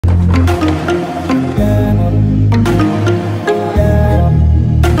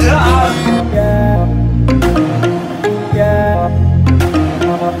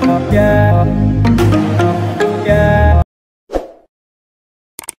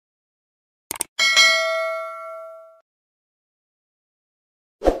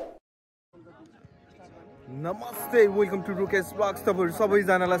नमस्ते, welcome to Rukesh blogs. तपाईहरु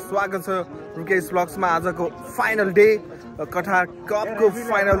सबैजनालाई स्वागत छ रुकेश ब्लग्समा। आजको फाइनल डे कथार कपको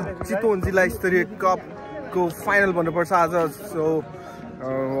फाइनल, चितवन जिल्ला स्तरीय कपको फाइनल भन्नुपर्छ आज। सो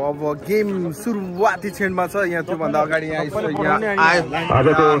अब गेम सुरुवाती क्षणमा छ। यहाँ त्योभन्दा अगाडि यहाँ आयो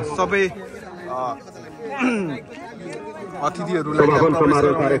सबै अतिथिहरूलाई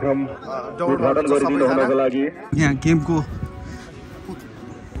यहाँ गेमको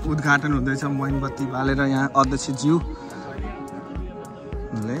उद्घाटन हुँदैछ। मोमबत्ती बालेर यहाँ अध्यक्षज्यू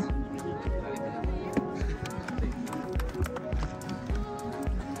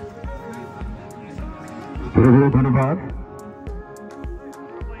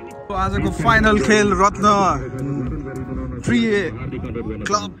आजको फाइनल खेल रत्नप्रिय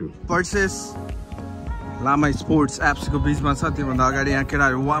क्लब भर्सेस लामा स्पोर्ट्स एप्सको बीचमा छ। त्योभन्दा अगाडि यहाँ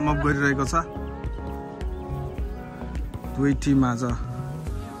केटाहरू वार्म अप गरिरहेको छ। दुवै टिम आज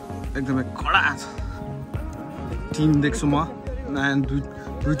एकदमै कडा टिम देख्छु म।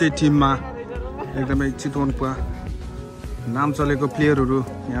 दुईटै टिममा एकदमै चितवनको नाम चलेको प्लेयरहरू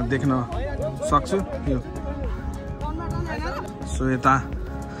यहाँ देख्न सक्छु। सो यता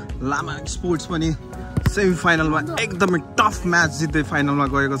लामा स्पोर्ट्स पनि सेमी फाइनलमा एकदमै टफ म्याच जित्दै फाइनलमा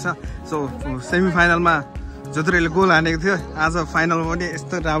गएको छ। सो सेमी फाइनलमा जत्रोले गोल हानेको थियो, आज फाइनलमा पनि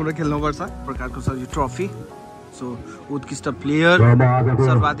यस्तो राम्रो खेल्नुपर्छ प्रकारको छ यो ट्रफी। सो उत्कृष्ट प्लेयर,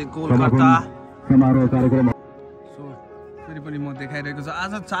 सर्वाधिक गोलकर्ता। सो फेरि पनि म देखाइरहेको छ।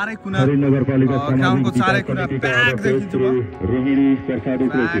 आज चारै कुना ग्राउन्डको चारै कुना प्याक देखिन्छ।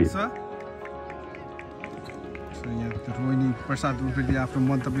 रोहिणी प्रसाद उप्रेती आफ्नो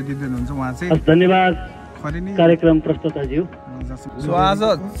मन्तव्य दिँदै हुनुहुन्छ। उहाँ चाहिँ धन्यवाद कार्यक्रम प्रस्तुतज्यू। सो आज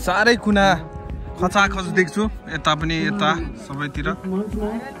चारै कुना खचाखच देख्छु, यता पनि यता सबैतिर।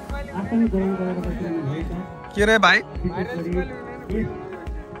 के रे भाइ,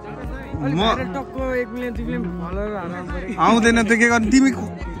 म आउँदैन त के गर्नु?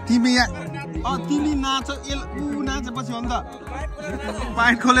 तिमी यहाँ तिमी नाच, ऊ नाचेपछि हो नि त।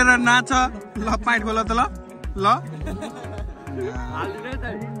 पाइट खोलेर नाच। ल पाइट खोल त। ल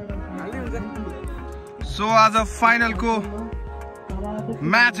सो आज फाइनलको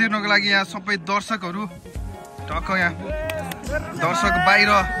म्याच हेर्नको लागि यहाँ सबै दर्शकहरू टक्क यहाँ दर्शक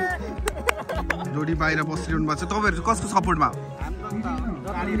बाहिर जोडी बाहिर बसिरहनु भएको छ। तपाईँहरू कसको सपोर्टमा?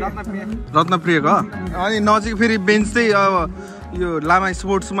 रत्नप्रियको। अनि नजिक फेरि बेन्च चाहिँ यो लामा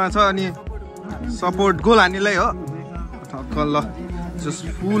स्पोर्ट्समा छ। अनि सपोर्ट गोल हान्नेलाई हो ठक्क। ल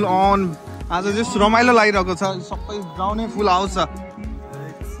जस्ट फुल अन आज जस्ट रमाइलो लागिरहेको छ। सबै ग्राउन्डै फुल हाउस छ।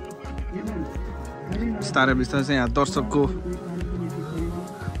 बिस्तारै बिस्तारै चाहिँ यहाँ दर्शकको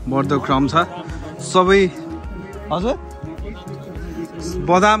बढ्दो क्रम छ। सबै हजुर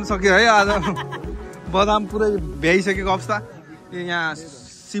बदाम सक्यो है आज। बदाम पुरै भ्याइसकेको अवस्था। यहाँ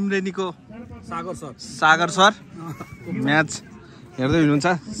सिमरेनीको सागर सर म्याच हेर्दै हुनुहुन्छ।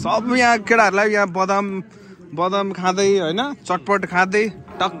 सब यहाँ केटाहरूलाई यहाँ बदाम खाँदै होइन, चटपट खाँदै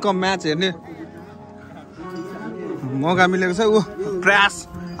टक्क म्याच हेर्ने मौका मिलेको छ। ऊ प्रयास,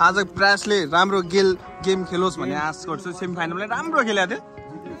 आज प्रयासले राम्रो गेम खेलोस् भन्ने आश गर्छु। सेमी फाइनलमा राम्रो खेलेको थियो,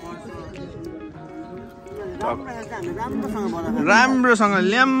 राम्रोसँग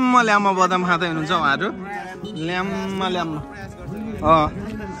ल्याम्म बदाम खाँदै हुनुहुन्छ उहाँहरू। ल्याम्म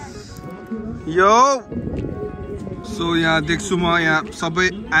यो सो यहाँ देख्छु म यहाँ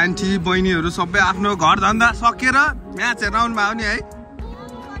सबै आन्टी बहिनीहरू सबै आफ्नो घर धन्दा सकेर म्याच हेर्न आउनु भयो नि है।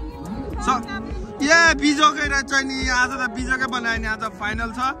 बिजोकै रहेछ नि, आज त बिजोकै बनायो नि। आज फाइनल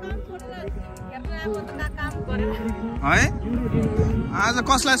छ है। आज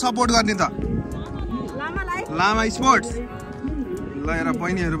कसलाई सपोर्ट गर्ने त? लामा स्पोर्ट्स। ल हेर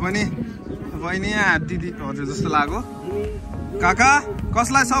बहिनीहरू पनि, बहिनी दिदी हजुर जस्तो लाग्यो। काका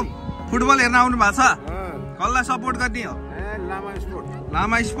कसलाई फुटबल हेर्न आउनु भएको छ? कसलाई सपोर्ट गर्ने हो?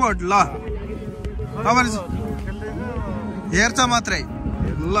 लामा स्पोर्ट। ल तपाईँहरू हेर्छ मात्रै।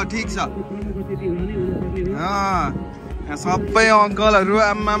 ल ठिक छ। सबै अङ्कलहरू,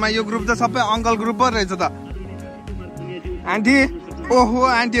 आमामा यो ग्रुप त सबै अङ्कल ग्रुप पो रहेछ त। आन्टी ओहो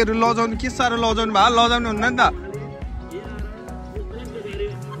आन्टीहरू लजाउनु के साह्रो लजाउनु भयो, लजाउनु हुन्न नि त।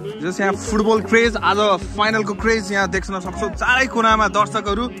 जस यहाँ फुटबल क्रेज, आज फाइनलको क्रेज यहाँ देख्न सक्छौँ। चारै कुनामा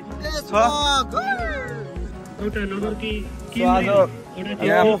दर्शकहरू छ।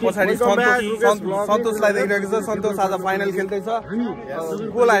 यहाँ पछाडि सन्तोषलाई देखिरहेको छ। सन्तोष आज फाइनल खेल्दैछ।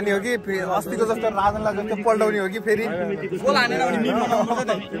 गोल हान्ने हो कि अस्तिको जस्तो राजनलाई जस्तो पल्टाउने हो कि फेरि गोल हानेर?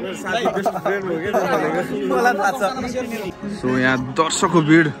 सो यहाँ दर्शकको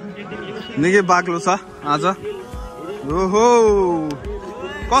भिड निकै बाक्लो छ आज। ओहो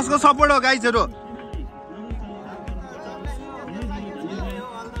कसको सपोर्ट हो गाइजहरू?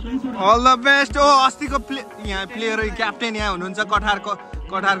 All the best. ओ अस्तिको यहाँ प्लेयर क्याप्टेन यहाँ हुनुहुन्छ,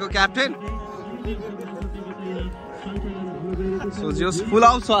 कठारको क्याप्टेन। सोचियोस् फुल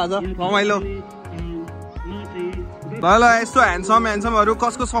आउट छ आज, रमाइलो। ल यस्तो ह्यान्डसमहरू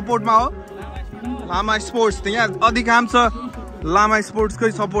कसको सपोर्टमा हो? लामा स्पोर्ट्स। यहाँ अधिकांश लामा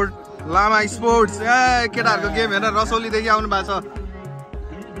स्पोर्ट्सकै सपोर्ट। लामा स्पोर्ट्स केटाहरूको गेम हेरेर रसौलीदेखि आउनु भएको छ।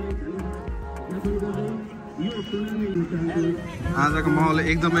 आजको माहौल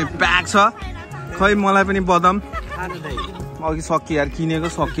एकदमै प्याक छ। खै मलाई पनि बदाम अघि सकियो यार, किनेको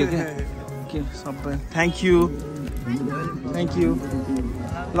सकियो के सबै। Thank you.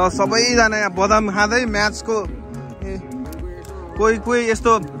 ल सबैजना यहाँ बदाम खाँदै म्याचको कोही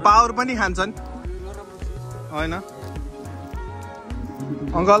यस्तो पावर पनि खान्छन् होइन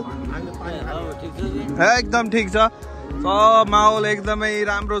अङ्कल? एकदम ठिक छ। सब माहौल एकदमै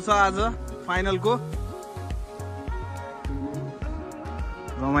राम्रो छ आज फाइनलको।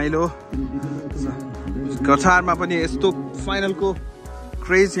 रमाइलो कछारमा पनि यस्तो फाइनलको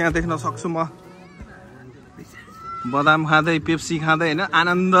क्रेज यहाँ देख्न सक्छु म। बदाम खाँदै पेप्सी खाँदै होइन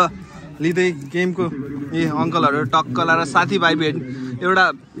आनन्द लिँदै गेमको अङ्कलहरू टक्क लाएर साथीभाइ भेट एउटा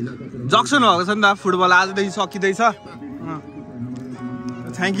जक्सन भएको छ नि त। फुटबल आजदेखि सकिँदैछ।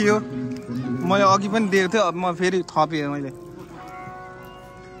 Thank you. मैले अघि पनि दिएको थिएँ, अब म फेरि थपेँ मैले।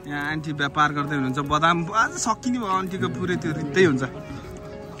 यहाँ आन्टी व्यापार गर्दै हुनुहुन्छ। बदाम आज सकिने भयो आन्टीको पुरै त्यो रित्तै हुन्छ।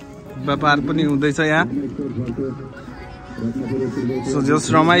 व्यापार पनि हुँदैछ यहाँ। सोझोस्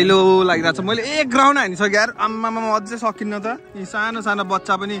रमाइलो लागिरहेको छ। मैले एक ग्राउन्ड हानिसकेँ यार, आम्मामा अझै सकिन्न त। यी सानो सानो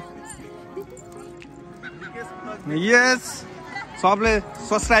बच्चा पनि। यस सबले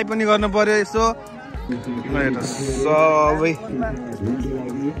सब्सक्राइब पनि गर्नु पर्यो। यसो सबै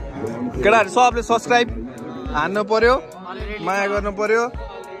केटाहरू सबले सब्सक्राइब हान्नु पर्यो, माया गर्नु पर्यो।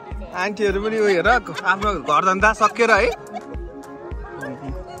 आन्टीहरू पनि उयो हेर आफ्नो घरधन्दा सकेर है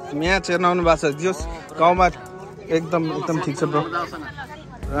म्याच हेर्न आउनु भएको छ। जोस् गाउँमा एकदम ठिक छ ब्रो,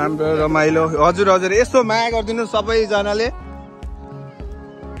 राम्रो रमाइलो। हजुर यसो माया गरिदिनु सबैजनाले।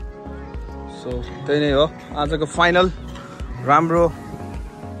 सो त्यही नै हो आजको फाइनल। राम्रो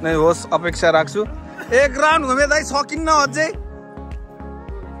नै होस् अपेक्षा राख्छु। एक राउन्ड घुमे दाइ सकिन्न अझै।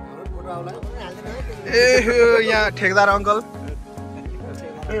 ए यहाँ ठेकदार अङ्कल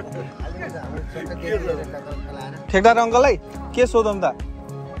है के सोधौँ त?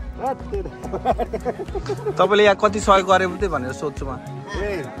 तपाईँले यहाँ कति सहयोग गरे भनेर सोध्छु म।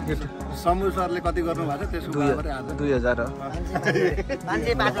 समूह सरले कति गर्नु भएको छ त्यसको 2000 हो।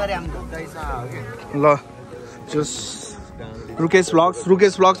 ल जस रुकेश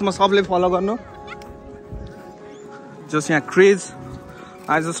भ्लग्समा सबले फलो गर्नु। जस यहाँ craze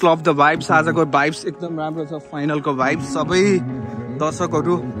I just love the vibes. आजको भाइब्स एकदम राम्रो छ। फाइनलको भाइब्स सबै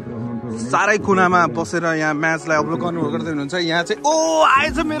दर्शकहरू सारै कुनामा बसेर यहाँ म्याचलाई अवलोकन गर्दै हुनुहुन्छ। यहाँ चाहिँ ओ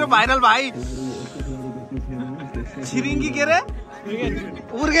आएछ मेरो भाइरल भाइ छिरिङ्गी के रे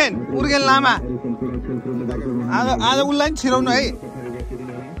उर्गेन लामा। आज उसलाई पनि छिराउनु है।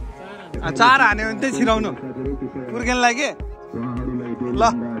 4 हान्यो भने त्यही छिराउनु उर्गेनलाई के। ल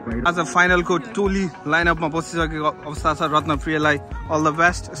आज फाइनलको टोली लाइनअपमा बसिसकेको अवस्था छ। रत्नप्रियलाई अल द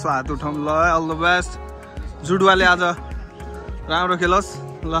बेस्ट। यसो हात उठाउँ। ल अल द बेस्ट। जुडुवाले आज राम्रो खेलोस्।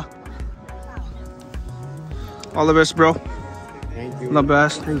 ल all the best bro. Thank you. All the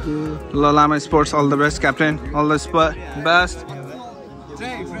best. Thank you. Lama Sports, all the best captain. All the best.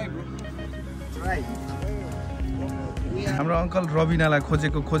 हाम्रो अङ्कल रबिनालाई खोजे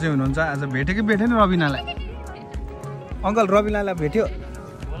हुनुहुन्छ। आज भेट्यो कि भेटेन रबिनालाई? अङ्कल रबिनालाई भेट्यो?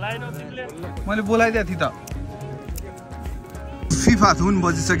 मैले बोलाइदिएको थिएँ त। फिफा धुन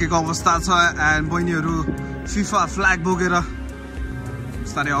बजिसकेको अवस्था छ एन्ड बहिनीहरू फिफा फ्ल्याग बोकेर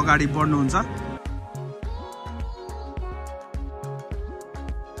बिस्तारै अगाडि बढ्नुहुन्छ।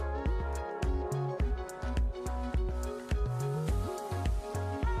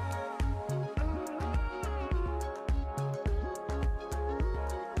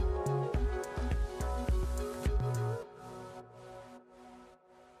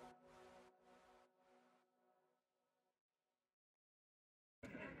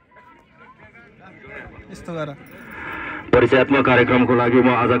 यस्तो गर परिचयात्मक कार्यक्रमको लागि म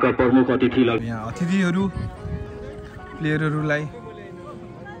आजका प्रमुख अतिथिलाई यहाँ अतिथिहरू प्लेयरहरूलाई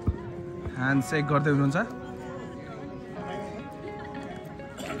ह्यान्डसेक गर्दै हुनुहुन्छ।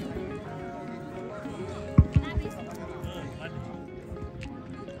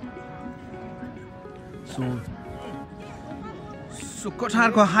 सो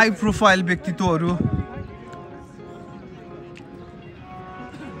कठारको हाई प्रोफाइल व्यक्तित्वहरू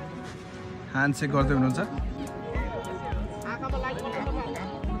ह्यान्डसेक गर्दै हुनुहुन्छ।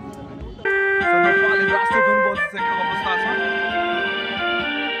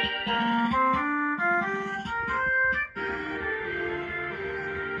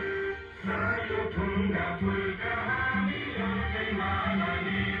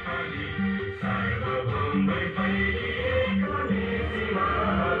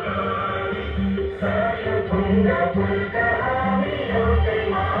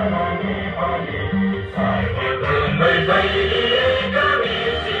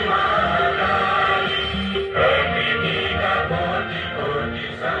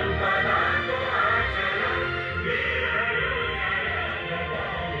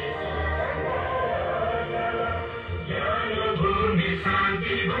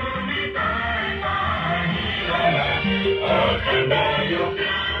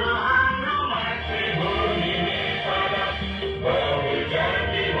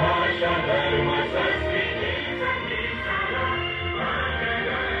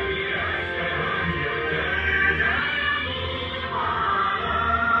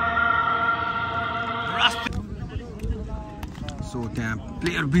 सो त्यहाँ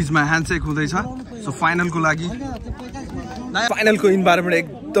प्लेयर बीचमा ह्यान्डसेक हुँदैछ सो फाइनलको लागि फाइनलको इन्भाइरोमेन्ट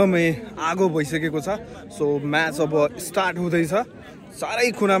एकदमै आगो भइसकेको छ सो म्याच अब स्टार्ट हुँदैछ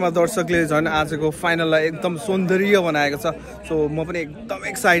चारै कुनामा दर्शकले झन् आजको फाइनललाई एकदम सौन्दर्य बनाएको छ सो म पनि एकदम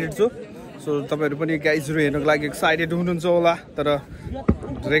एक्साइटेड छु सो तपाईहरु पनि गाइजहरु हेर्नको लागि एक्साइटेड हुनुहुन्छ होला तर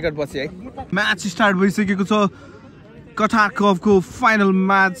रेकर्ड पछि है म्याच स्टार्ट भइसकेको छ कथार कपको फाइनल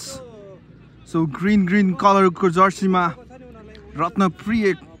म्याच सो ग्रीन कलरको जर्सीमा रत्नप्रिय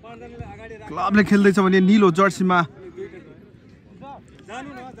क्लबले खेल्दैछ भने नीलो जर्सीमा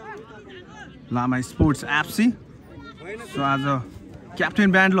लामा स्पोर्ट्स एफसी सो आज क्याप्टेन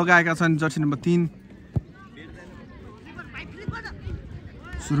ब्यान्ड लगाएका छन् जर्सी नम्बर 3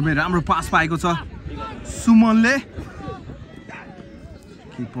 सुरुमै राम्रो पास पाएको छ सुमनले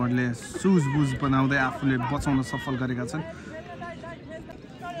किपरले सुज बुज बनाउँदै आफूले बचाउन सफल गरेका छन्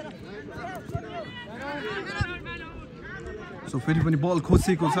सो फेरि पनि बल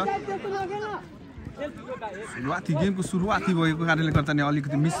खोसेको छ सुरुवाती गेमको सुरुवाती भएको कारणले गर्दा नि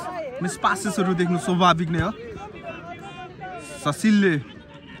अलिकति मिस पासेसहरू देख्नु स्वाभाविक नै हो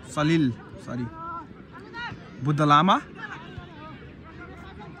सलिल बुद्ध लामा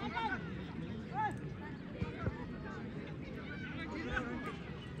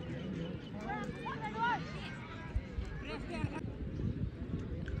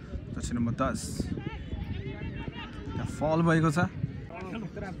जर्सी नम्बर 10 फल भएको छ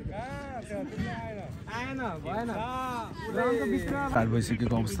कार्ड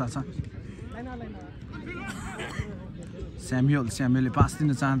भइसकेको अवस्था छ स्यामुएलले पास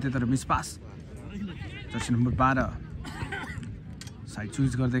दिन चाहन्थे तर miss pass Jersey number 12 side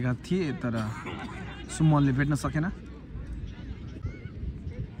choose गर्दैका थिए तर सुमनले भेट्न सकेन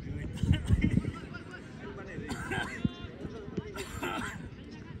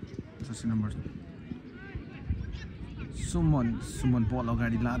जर्सी नम्बर सुमन बल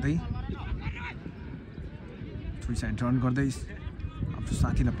अगाडि लाँदै थ्री साइड टर्न गर्दै आफ्नो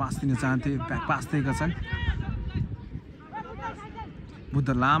साथीलाई पास दिन चाहन्थे ब्याक पास दिएका छन् बुद्ध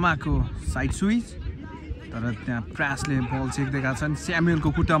लामाको साइड स्विच तर त्यहाँ प्र्यासले बल चेक्दैका छन् स्यामुएलको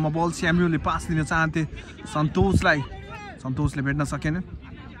खुट्टामा बल स्यामुएलले पास दिन चाहन्थे सन्तोषले भेट्न सकेन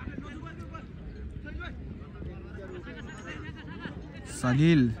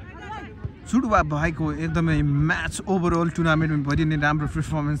सलिल सुरुवात भएको एकदमै म्याच ओभरअल टुर्नामेन्टमा भरि नै राम्रो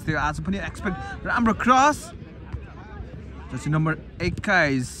पर्फर्मेन्स थियो आज पनि एक्सपेक्ट राम्रो क्रस जर्सी नम्बर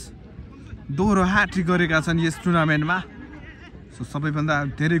 21 दोहोरो ह्याट्रिक गरेका छन् यस टुर्नामेन्टमा सो सबैभन्दा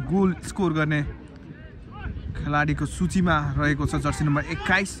धेरै गोल स्कोर गर्ने खेलाडीको सूचीमा रहेको छ जर्सी नम्बर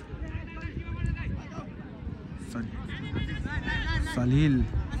 21 सलिल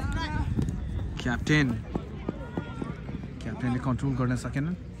क्याप्टेनले कन्ट्रोल गर्न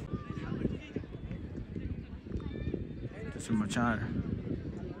सकेनन् नम्बर 4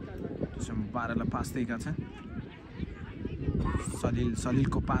 12 लाई पास दिएका छन्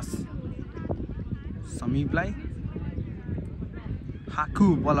सलिलको पास समीपलाई हाकु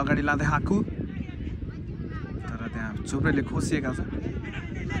बल अगाडि लाँदै हाकु तर त्यहाँ चोब्रेले खोसिएका छन्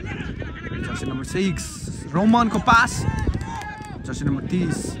Jersey number 6 रोमनको pass Jersey number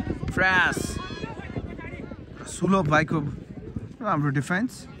 30 France सुलभ भाइको राम्रो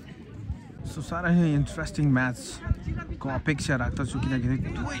डिफेन्स सो साह्रै इन्ट्रेस्टिङ म्याच को अपेक्षा राख्दछु किनकि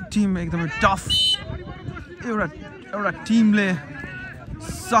दुवै टिम एकदमै टफ एउटा टिमले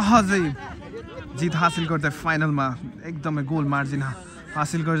सहजै जित हासिल गर्दै फाइनलमा एकदमै गोल मार्जिन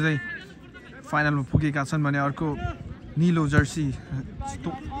हासिल गर्दै फाइनलमा पुगेका छन् भने अर्को नीलो जर्सी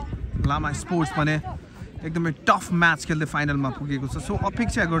लामा स्पोर्ट्स भने एकदमै टफ म्याच खेल्दै फाइनलमा पुगेको छ सो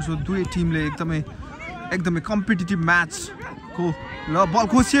अपेक्षा गर्छु दुवै टिमले एकदमै कम्पिटिटिभ म्याच को ल बल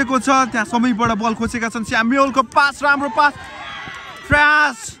खोसिएको छ त्यहाँ समयबाट बल खोसेका छन् स्यामुएलको पास राम्रो पास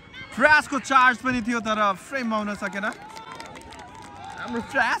फ्रासको चार्ज पनि थियो तर फ्रेममा हुन सकेन राम्रो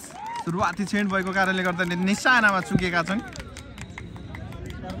फ्रास सुरुवाती छेड भएको कारणले गर्दा निशानामा चुकेका छन्।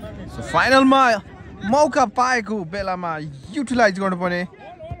 सो फाइनलमा मौका पाएको बेलामा युटिलाइज गर्नुपर्ने,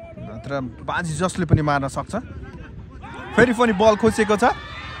 नत्र बाजी जसले पनि मार्न सक्छ। फेरि पनि बल खोसेको छ,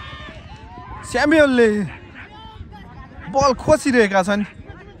 स्यामुएलले बल खोसिरहेका छन्।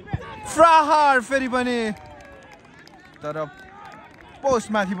 प्रहार फेरि पनि, तर पोस्ट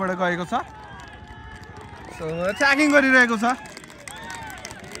माथिबाट गएको छ। सो अट्याकिङ गरिरहेको छ।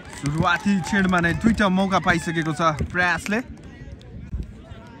 सुरुवाती छेडमा नै दुईटा मौका पाइसकेको छ प्रयासले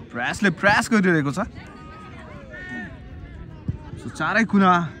प्रयास गरिरहेको छ। सो चारै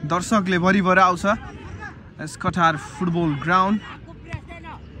कुना दर्शकले भरिभर आउँछ यस कठार फुटबल ग्राउन्ड।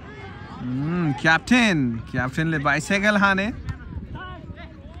 क्याप्टेनले बाइसाइकल हाने।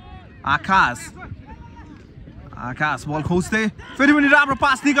 आकाश बल खोज्दै फेरि पनि राम्रो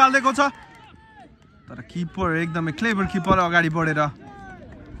पास निकालिदिएको छ, तर किपर एकदमै क्लेभर किपर अगाडि बढेर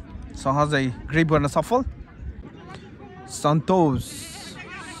सहजै ग्रिप गर्न सफल। सन्तोष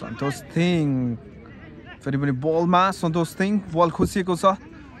थिङ फेरि पनि बलमा। सन्तोष थिङ बल खोसिएको छ।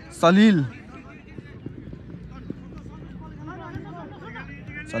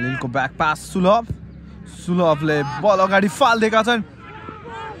 सलिलको ब्याक पास। सुलभले बल अगाडि फाल्दिएका छन्।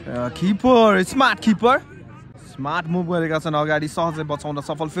 स्मार्ट मुभ गरेका छन् अगाडि, सहजै बचाउन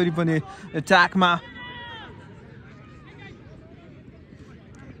सफल। फेरि पनि एट्याकमा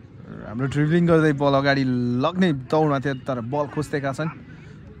राम्रो ड्रिबलिङ गर्दै बल अगाडि लग्ने दौडमा थियो, तर बल खोज्दैका छन्।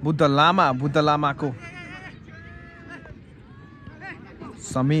 बुद्ध लामाको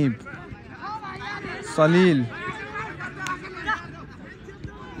समीप। सलिल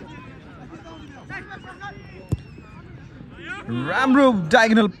राम्रो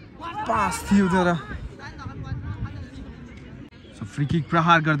डायगोनल पास थियो, तर फ्री किक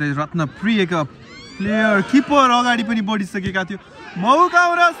प्रहार गर्दै रत्नप्रियका प्लेयर किपर अगाडि पनि बढिसकेका थियो। मौका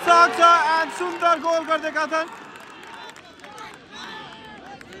हुन सक्छ एन्ड सुन्दर गोल गर्दैका छन्।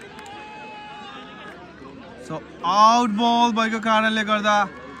 सो आउट बल भएको कारणले गर्दा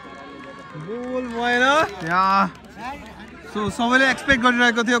गोल भएन त्यहाँ। सो सबैले एक्सपेक्ट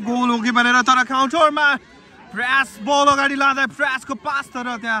गरिरहेको थियो गोल हो कि भनेर, तर काउन्टरमा प्रयास बल अगाडि लाँदा प्रयासको पास, तर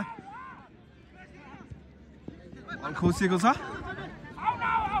त्यहाँ बल खोसिएको छ।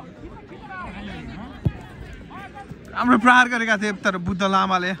 राम्रो प्रहार गरेका थिए, तर बुद्ध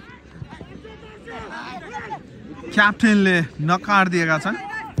लामाले क्याप्टेनले नकार दिएका छन्।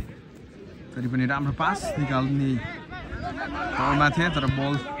 फेरि पनि राम्रो पास निकाल्ने बलमा थिए, तर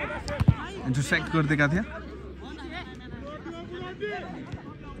बल इन्टरसेक्ट गरिदिएका थिए।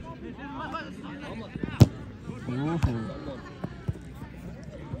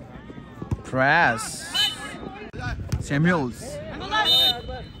 प्रयास स्यामुएल्स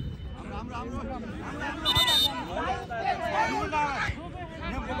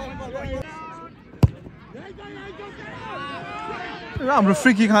राम्रो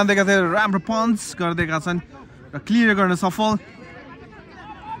फ्री किक हान्दिएका थिए, राम्रो पन्च गर्दिएका छन् र क्लियर गर्न सफल।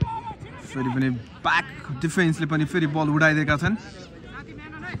 फेरि पनि ब्याक डिफेन्सले पनि फेरि बल उडाइदिएका छन्।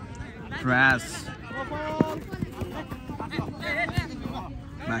 प्रयास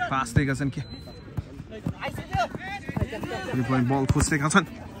ब्याक पास दिएका छन् के, फेरि पनि बल खोज्दैका छन्।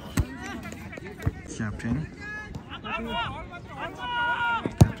 क्याप्टेनको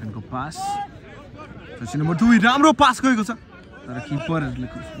पास, नम्बर 2 राम्रो पास गएको छ, तर किपरले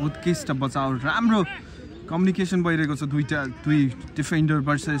उत्कृष्ट बचाउ। राम्रो कम्युनिकेसन भइरहेको छ दुई डिफेन्डर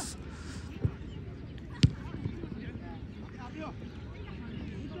भर्सेस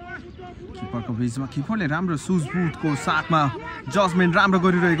किपरको बिचमा। किपरले राम्रो सुज बुटको साथमा जजमेन्ट राम्रो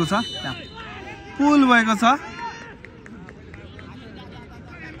गरिरहेको छ। पुल भएको छ।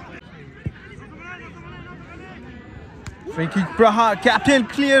 फ्री किक प्रहार, क्याप्टेन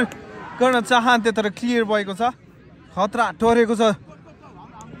क्लियर गर्न चाहन्थे, तर क्लियर भएको छ। खतरा टरेको छ।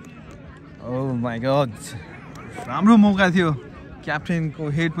 ओ माय गॉड, राम्रो मौका थियो। क्याप्टेनको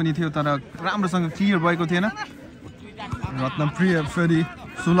हेड पनि थियो, तर राम्रोसँग क्लियर भएको थिएन। रत्नप्रिय फेरि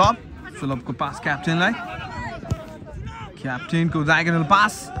सुलभको पास क्याप्टेनलाई। क्याप्टेनको diagonal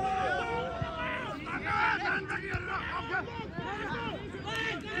pass.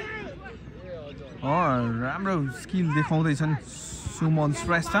 राम्रो स्किल देखाउँदैछन् सुमन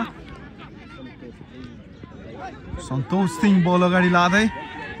श्रेष्ठ। सन्तोष सिंह बल अगाडि लाँदै,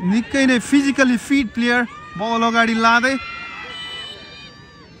 निकै नै फिजिकली फिट प्लेयर बल अगाडि लाँदै।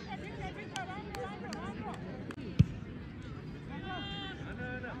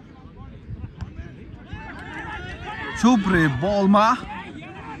 झुब्रे बलमा,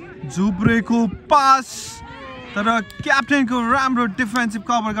 झुब्रेको पास, तर क्याप्टेनको राम्रो डिफेन्सिभ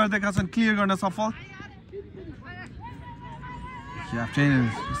कभर गर्दैका छन्, क्लियर गर्न सफल।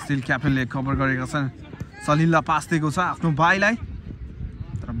 क्याप्टेनले कभर गरेका छन् सलिललाई पास दिएको छ आफ्नो भाइलाई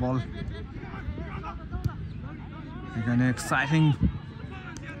तर बल एकदमै एक्साइटिङ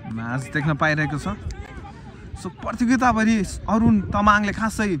म्याच देख्न पाइरहेको छ सो प्रतियोगिताभरि अरुण तमाङले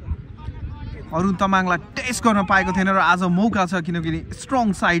खासै अरुण तमाङलाई टेस्ट गर्न पाएको थिएन र आज मौका छ किनकि स्ट्रङ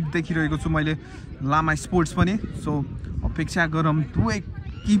साइड देखिरहेको छु मैले लामा स्पोर्ट्स पनि सो अपेक्षा गरौँ दुवै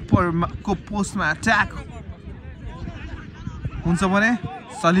किपरको पोस्टमा अट्याक हुन्छ भने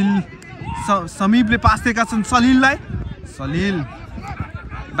समीपले पास दिएका छन् सलिललाई सलिल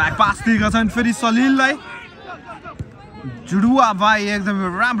ब्याक पास दिएका छन् फेरि सलिललाई जुडुवा भाइ एकदमै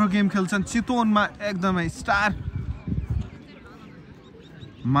राम्रो गेम खेल्छन् चितवनमा एकदमै स्टार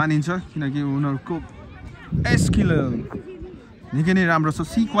मानिन्छ किनकि उनीहरूको स्किल निकै नै राम्रो छ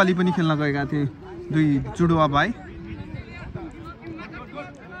सी क्वाली पनि खेल्न गएका थिए दुई जुडुवा भाइ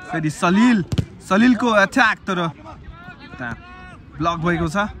फेरि सलिलको अट्याक तर त्यहाँ ब्लक भएको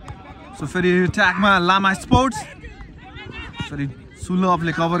छ सो फेरि अट्याकमा लामा स्पोर्ट्स फेरि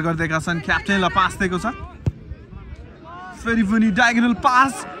सुलभले कभर गरिदिएका छन् क्याप्टेनलाई पास दिएको छ फेरि पनि डायगोनल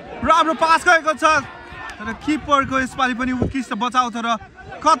पास राम्रो पास गएको छ तर किपरको यसपालि पनि उत्कृष्ट बचाउ तर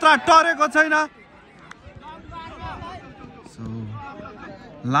खतरा टरेको छैन सो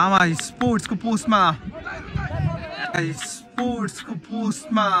लामा स्पोर्ट्सको पोस्टमा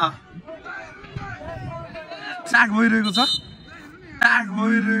ट्याग भइरहेको छ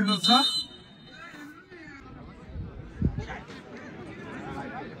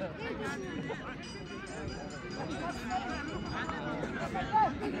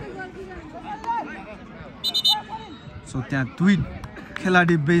सो त्यहाँ दुई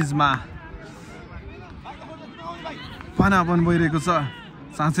खेलाडी बेजमा पनापन भइरहेको छ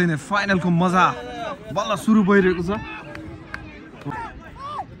साँच्चै नै फाइनलको मजा बल्ल सुरु भइरहेको छ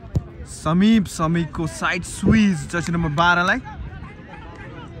समीपको साइड स्विज जर्सी नम्बर 12 लाई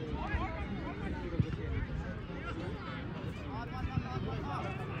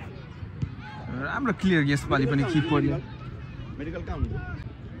राम्रो क्लियर यसपालि पनि किपरले मेडिकल काम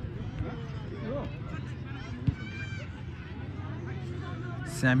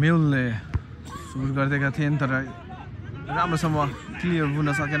स्याम्युलले सुरु गरिदिएका थिए तर राम्रोसँग क्लियर हुन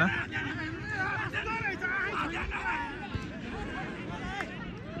सकेन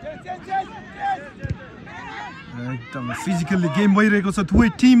एकदम फिजिकली गेम भइरहेको छ दुवै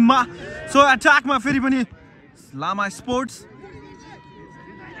टिममा सो अट्याकमा फेरि पनि लामा स्पोर्ट्स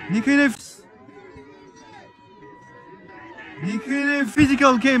निकै नै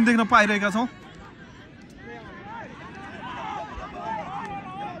फिजिकल गेम देख्न पाइरहेका छौँ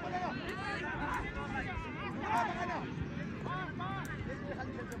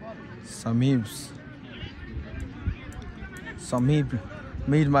समीप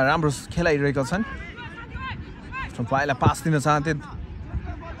मिडमा राम्रो खेलाइरहेका छन् भाइलाई पास दिन चाहन्थे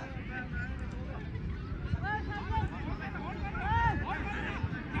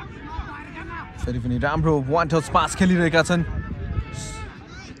फेरि पनि राम्रो वान टच पास खेलिरहेका छन्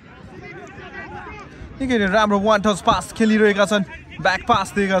निकै राम्रो वान टच पास खेलिरहेका छन् ब्याक पास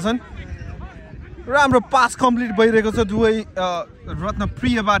दिएका छन् राम्रो पास कम्प्लिट भइरहेको छ दुवै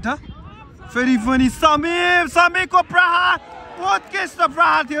रत्नप्रियबाट फेरि पनि समीपको प्रहार उत्कृष्ट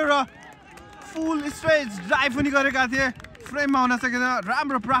प्रहार थियो र फुल स्ट्रेच ड्राइभ पनि गरेका थिए फ्रेममा हुन सकेन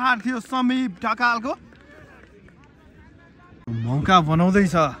राम्रो प्रहार थियो समीप ढकालको मौका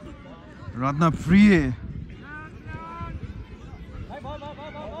बनाउँदैछ रत्नप्रिय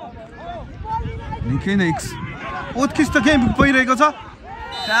निकै नै उत्कृष्ट गेम भइरहेको छ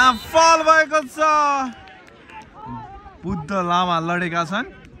त्यहाँ फल भएको छ बुद्ध लामा लडेका छन्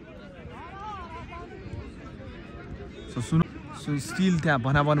सो स्टिल त्यहाँ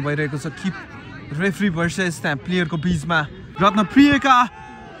भनाभन भइरहेको छ किप रेफ्री भर्सेस त्यहाँ प्लेयरको बिचमा रत्नप्रियका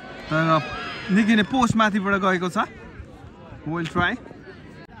तर निकै नै पोस्ट माथिबाट गएको छ विल ट्राई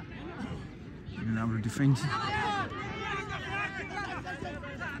राम्रो डिफेन्स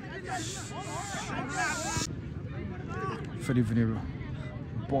फेरि पनि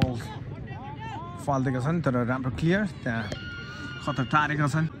बल फाल्देका छन् तर राम्रो क्लियर त्यहाँ खतर टारेका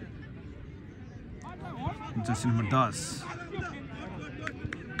छन् जर्सी नम्बर 10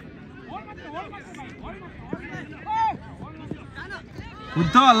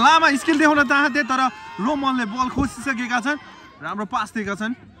 बुद्ध लामा स्किल देखाउन चाहन्थे तर रोमनले बल खोसिसकेका छन् राम्रो पास दिएका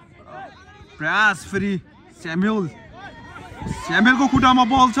छन् प्रयास फेरि स्याम्युलको खुट्टामा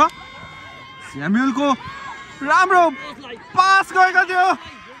बल छ स्याम्युलको राम्रो पास गएको थियो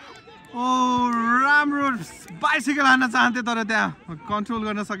ओ राम्रो बाइसिकल हान्न चाहन्थे तर त्यहाँ कन्ट्रोल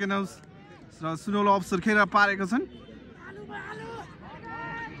गर्न सकेन र सुनौलो अवसर खेर पारेको छन्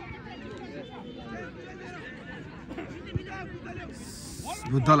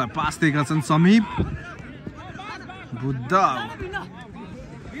बुद्धलाई पास दिएका छन् समीप बुद्ध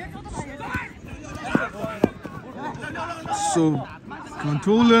सो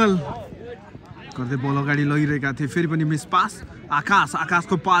कन्ट्रोल गर्दै बल अगाडि लगिरहेका थिए फेरि पनि मिस पास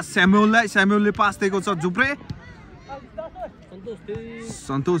आकाशको पास स्यामुएलले पास दिएको छ जुप्रे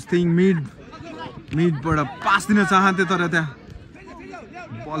सन्तोष थिङ मिडबाट पास दिन चाहन्थे तर त्यहाँ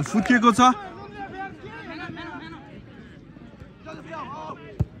बल फुत्किएको छ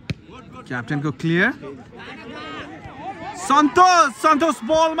क्याप्टेनको क्लियर सन्तोष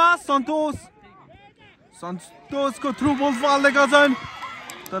बलमा सन्तोषको थ्रु बल फाल्दैका छन्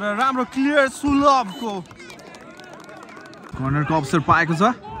तर राम्रो क्लियर सुलभको कर्नरको अवसर पाएको छ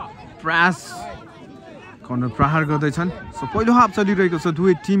प्रयास कर्नर प्रहार गर्दैछन् सो पहिलो हाफ चलिरहेको छ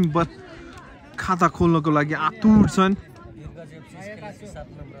दुवै टिम खाता खोल्नको लागि आतुर छन्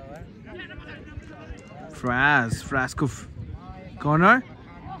फ्रासको कर्नर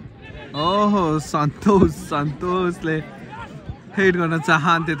ओहो सन्तोषले हेड गर्न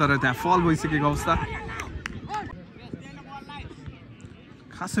चाहन्थे तर त्यहाँ फल भइसकेको अवस्था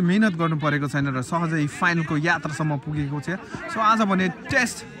खासै मेहनत गर्नु परेको छैन र सहजै फाइनलको यात्रासम्म पुगेको छ सो आज भने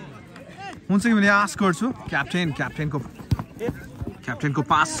टेस्ट हुन्छ कि भने आश गर्छु क्याप्टेनको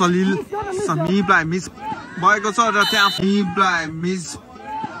पास समीपलाई मिस भएको छ र त्यहाँ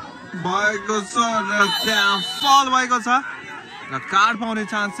फल भएको छ र कार्ड पाउने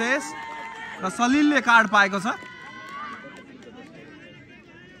चान्सेस र सलिलले कार्ड पाएको छ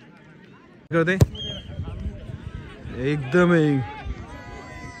गर्दै एकदमै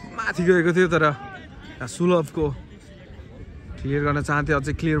माथि गएको थियो तर सुलभको क्लियर गर्न चाहन्थे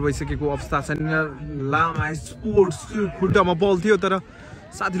अझै क्लियर भइसकेको अवस्था छैन लामा स्पोर्ट्स खुट्टामा बल थियो तर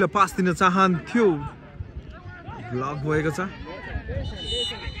साथीलाई पास दिन चाहन्थ्यो ब्लक भएको छ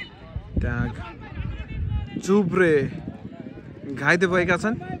त्यहाँ चुप्रे घाइते भएका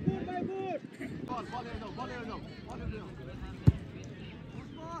छन्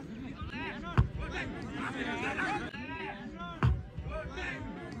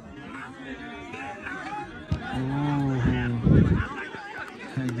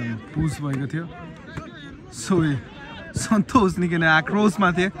एकदम पुस भएको थियो सो सन्तोष निकै नै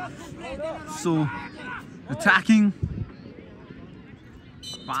आक्रोशमा थिए सो अट्याकिङ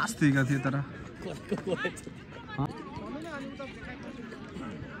पास दिएका थिए तर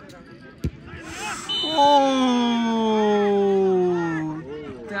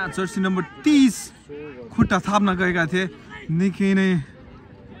त्यहाँ जर्सी नम्बर 30 खुट्टा थाप्न गएका थिए निकै नै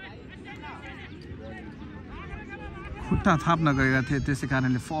खुट्टा थाप्न गएका थिए त्यसै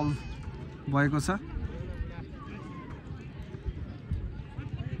कारणले फल भएको छ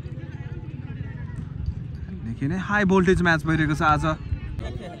निकै नै हाई भोल्टेज म्याच भइरहेको छ आज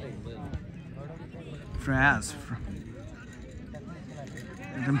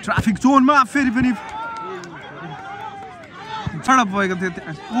एकदम ट्राफिक जोनमा फेरि पनि झडप भएको थियो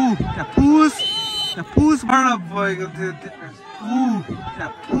त्यहाँ पुस झडप भएको थियो त्यहाँ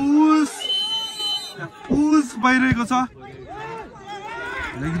पुस भइरहेको छ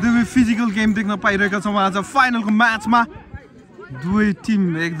एकदमै फिजिकल गेम देख्न पाइरहेका छौँ आज फाइनलको म्याचमा दुवै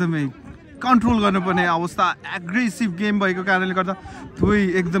टिम एकदमै कन्ट्रोल गर्नुपर्ने अवस्था एग्रेसिभ गेम भएको कारणले गर्दा दुवै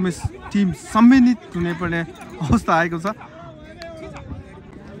एकदमै टिम सम्मिलित हुनुपर्ने अवस्था आएको छ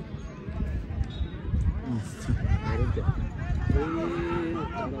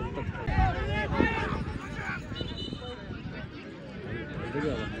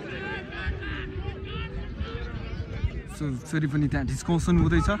फेरि पनि त्यहाँ डिस्कसन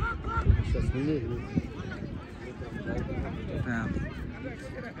हुँदैछ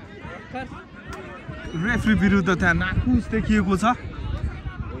रेफ्री विरुद्ध त्यहाँ नाकुस देखिएको छ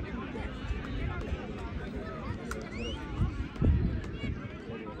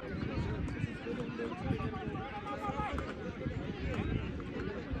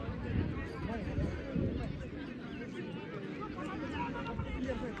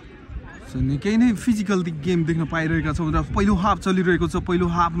निकै नै फिजिकल गेम देख्न पाइरहेका छौँ र पहिलो हाफ चलिरहेको छ पहिलो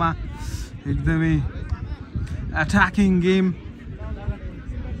हाफमा एकदमै अट्याकिङ गेम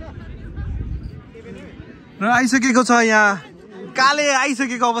र आइसकेको छ यहाँ काले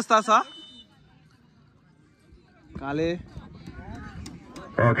आइसकेको अवस्था छ काले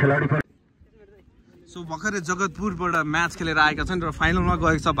सो भर्खरै जगतपुरबाट म्याच खेलेर आएका छन् र फाइनलमा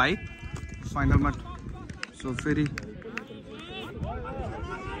गएको छ भाइ फाइनलमा सो फेरि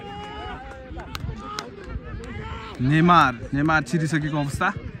नेमार छिरिसकेको अवस्था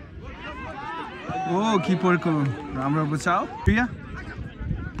ओ किपरको राम्रो बचाउ प्रिया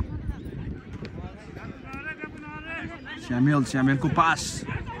स्यामुएलको पास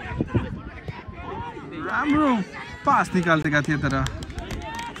राम्रो पास निकाल्दैका थिए तर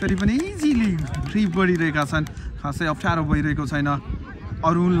फेरि पनि इजिली ग्रिप गरिरहेका छन् खासै अप्ठ्यारो भइरहेको छैन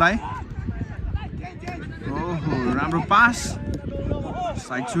अरुणलाई ओहो राम्रो pass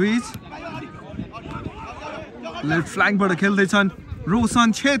side switch left फ्ल्याङ्कबाट खेल्दैछन् Roshan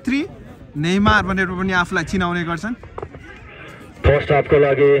Chhetri Neymar भनेर पनि आफूलाई चिनाउने गर्छन् फर्स्ट हाफको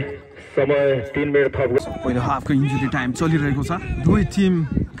लागि समय 3 मिनेट थप पहिलो हाफको इन्जुरी टाइम चलिरहेको छ दुवै टिम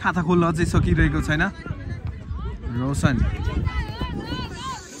खाता खोल्न अझै सकिरहेको छैन रोशन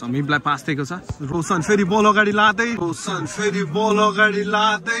समीपलाई पास दिएको छ रोशन फेरि बल अगाडि लाँदै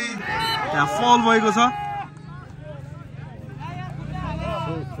यहाँ फल भएको छ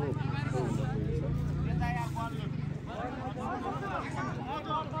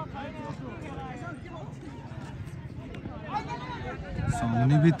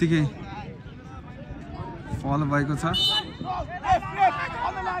हुने बित्तिकै फल भएको छ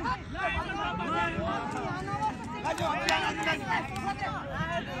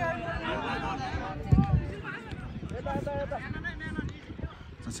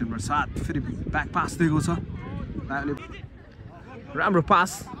नम्बर 7 फेरि ब्याक पास दिएको छ राम्रो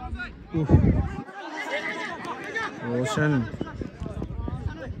पास रोशन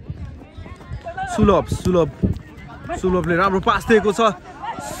सुलभले राम्रो पास दिएको छ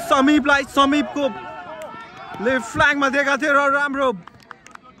समीपको लेफ्ट फ्ल्याङ्कमा दिएका थियो र राम्रो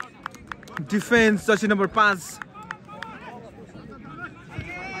डिफेन्स जर्सी नम्बर 5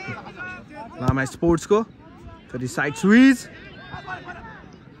 लामा स्पोर्ट्सको फेरि साइड स्विच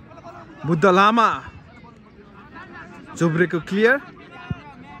बुद्ध लामा जोब्रेको क्लियर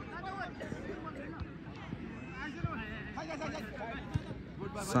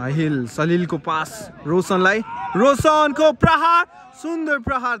सलिलको पास रोशनको प्रहार सुन्दर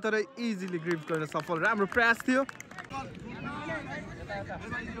प्रहार तर इजिली ग्रिप गर्न सफल राम्रो प्रयास थियो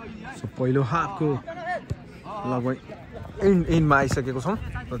पहिलो हाफको लगभग एन्डमा आइसकेको छौँ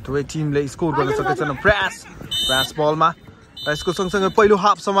दुवै टिमले स्कोर गर्न सकेको छैन प्रयास बलमा यसको सँगसँगै पहिलो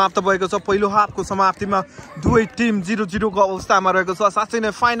हाफ समाप्त भएको छ पहिलो हाफको समाप्तिमा दुवै टिम 0-0 को अवस्थामा रहेको छ साँच्चै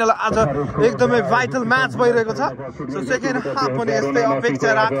नै फाइनल आज एकदमै भाइटल म्याच भइरहेको छ सो सेकेन्ड हाफ पनि यस्तै अपेक्षा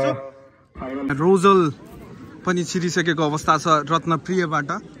राख्छु रोजल पनि छिरिसकेको अवस्था छ रत्नप्रियबाट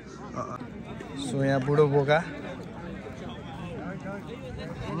सो यहाँ बुढो बोका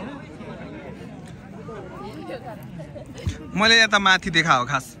मैले यता माथि देखाओ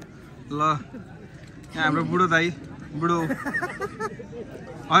खास ल यहाँ हाम्रो बुढो दाई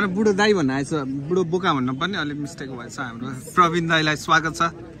भन्न आएछ बुढो बोका भन्न पनि अलिक मिस्टेक भएछ हाम्रो प्रवीण दाईलाई स्वागत छ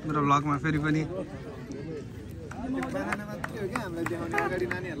मेरो भ्लगमा फेरि पनि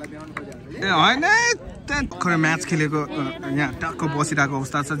होइन भर्खर म्याच खेलेको यहाँ टक्क बसिरहेको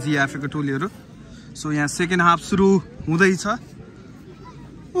अवस्था छ जिएफएको टोलीहरू सो यहाँ सेकेन्ड हाफ सुरु हुँदैछ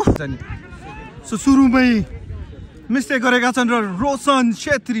सो सुरुमै मिस्टेक गरेका छन् र रोशन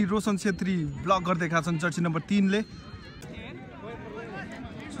छेत्री ब्लक गर्दैका छन् जर्सी नम्बर 3 ले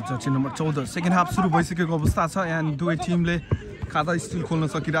जर्सी नम्बर 14 सेकेन्ड हाफ सुरु भइसकेको अवस्था छ यहाँ दुवै टिमले खाता स्टिल खोल्न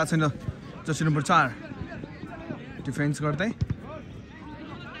सकिरहेको छैन जर्सी नम्बर 4 डिफेन्स गर्दै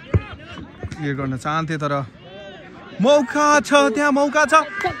क्लियर गर्न चाहन्थे तर मौका छ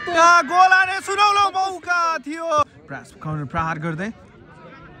त्यहाँ गोल हाने सुनौलो मौका थियो प्रहार गर्दै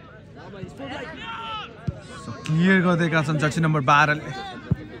क्लियर गर्दैका छन् जर्सी नम्बर 12 ले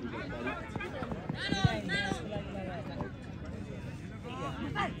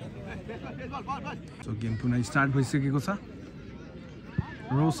सो गेम पुनः स्टार्ट भइसकेको छ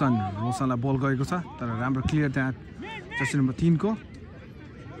रोशनलाई बल गएको छ तर राम्रो क्लियर त्यहाँ जर्सी नम्बर 3 को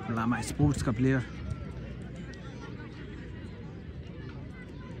लामा स्पोर्ट्स का प्लेयर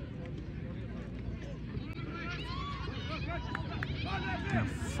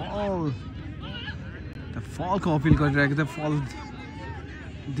फलको अपिल गरिरहेको थियो फल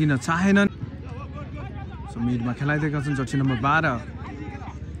दिन चाहेनन् सो मिडमा खेलाइदिएका छन् Jersey number 12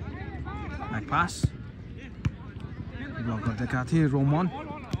 back pass block गर्दैका थिए रोमन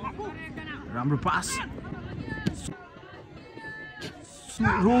राम्रो पास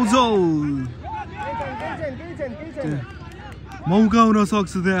रोजल मौका हुन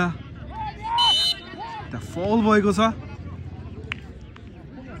सक्छ त्यहाँ फल भएको छ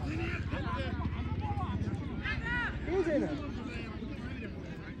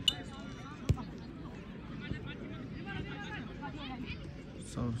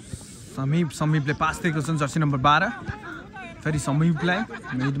समीपले पास दिएको छन् जर्सी नम्बर 12 फेरि समीपलाई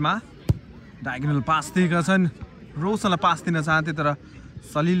मिडमा डायगोनल पास दिएका छन् रोशनलाई पास दिन चाहन्थे तर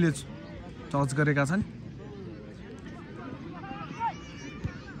सलिलले टच गरेका छन्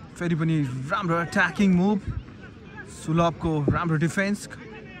फेरि पनि राम्रो अट्याकिङ मुभ सुलभको राम्रो डिफेन्स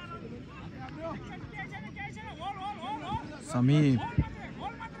समीप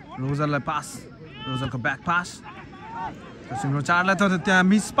रोजललाई पास रोजलको ब्याक पास तिम्रो चारलाई तर त्यहाँ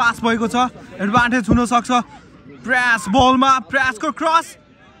मिस पास भएको छ एडभान्टेज हुन सक्छ प्रेस बलमा प्रेसको क्रस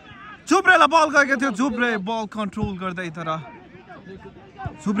झुब्रेलाई बल गएको थियो झुब्रे बल कन्ट्रोल गर्दै तर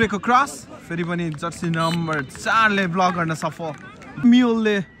झुब्रेको क्रस फेरि पनि जर्सी नम्बर 4 ले ब्लक गर्न सफल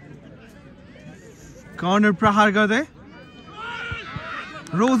म्युलले कर्नर प्रहार गर्दै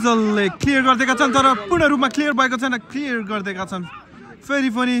रोजलले क्लियर गर्दैका छन् तर पूर्ण रूपमा क्लियर भएको छैन क्लियर गर्दैका छन् फेरि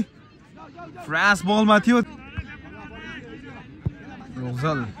पनि फ्रास बलमा थियो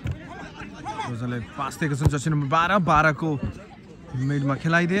रोजलले पास दिएको छन् जर्सी नम्बर 12 को मिडमा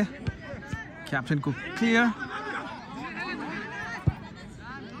खेलाइदिए क्याप्टेनको clear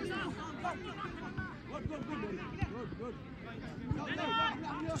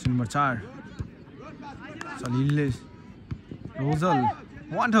number 4 सलिलले Rosel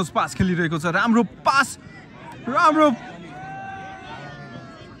one house pass खेलिरहेको छ राम्रो पास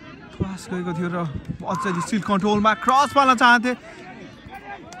गएको थियो र अझै स्टिल कन्ट्रोलमा क्रस पाल्न चाहन्थे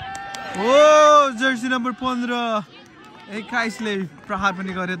ओ जर्सी नम्बर 15 21 ले प्रहार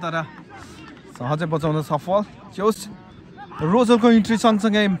पनि गरे तर सहजै बचाउन सफल जोस रोजलको इन्ट्री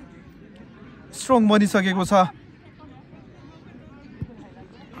सँगसँगै स्ट्रङ बनिसकेको छ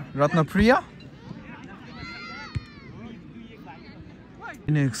रत्नप्रिया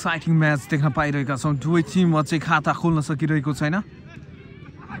एक्साइटिङ म्याच देख्न पाइरहेका छौँ दुवै टिम अझै खाता खोल्न सकिरहेको छैन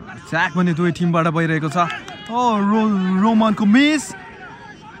ज्याक पनि दुवै टिमबाट भइरहेको छ ओ रोमनको मिस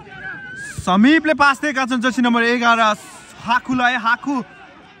समीपले पास दिएका छन् जर्सी नम्बर 11 हाकुलाई हाकु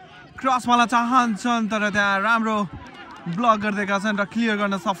क्रस माल्न चाहन्छन् तर त्यहाँ राम्रो ब्लक गरिदिएका छन् र क्लियर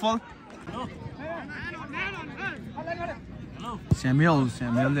गर्न सफल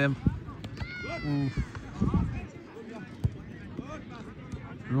स्यामुएलले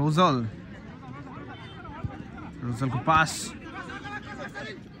रोजलको पास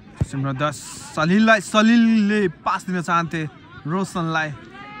नम्बर 10 सलिलले पास दिन चाहन्थे रोशनलाई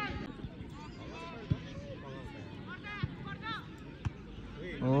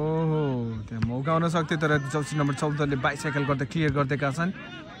त्यहाँ मौका हुन सक्थ्यो तर जर्सी नम्बर 14 ले बाइसाइकल गर्दै क्लियर गर्दैका छन्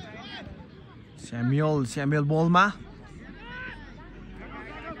स्यामुएल बलमा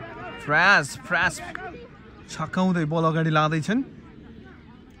फ्रास छक्काउँदै बल अगाडि लाँदैछन्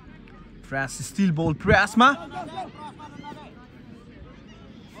फ्रास स्टिल बल प्रेसमा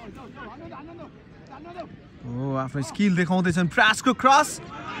आफ्नो स्किल देखाउँदैछन् फ्रासको क्रस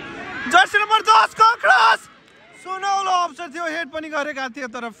जर्सी नम्बर 10 को क्रस सुनौलो अवसर थियो हेड पनि गरेका थिए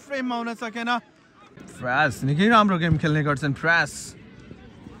तर फ्रेममा हुन सकेन फ्रास निकै राम्रो गेम खेल्ने गर्छन् फ्रास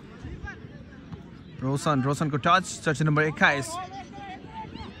रोशनको टच जर्सी नम्बर 21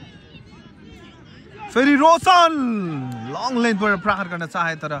 फेरि रोशन लङ लेन्थबाट प्रहार गर्न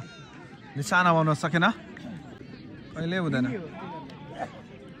चाहे तर निशाना पाउन सकेन कहिले हुँदैन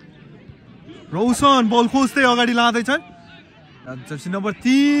रोशन बल खोज्दै अगाडि लाँदैछन् जर्सी नम्बर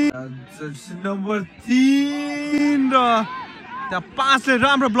 3 र त्यहाँ 5 ले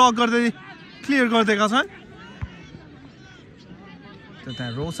राम्रो ब्लक गर्दै क्लियर गरिदिएका छन्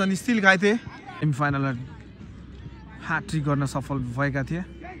त्यहाँ रोशन स्टिल गाइथे सेमी फाइनलमा ह्याट्रिक गर्न सफल भएका थिए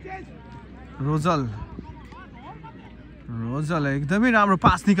रोजल एकदमै राम्रो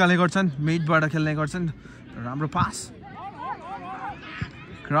पास निकाल्ने गर्छन् मिडबाट खेल्ने गर्छन् राम्रो पास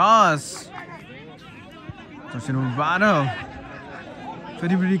क्रस जर्सी नम्बर 12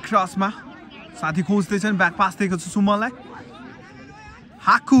 फेरि क्रसमा साथी खोज्दैछन् ब्याक पास दिएको छ सुमललाई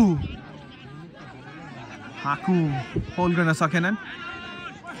हाकु होल्ड गर्न सकेनन्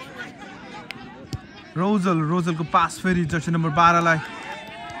रोजलको पास फेरि जर्सी नम्बर 12 लाई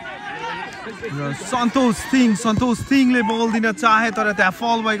सन्तोष सिंहले बल दिन चाहे तर त्यहाँ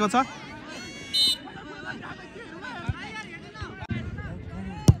फल भएको छ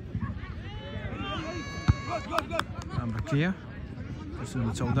राम्रो क्लियर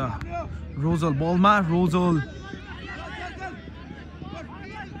 14 रोजल बलमा रोजलको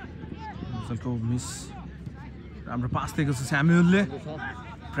मिस राम्रो पास दिएको छ स्यामुएलले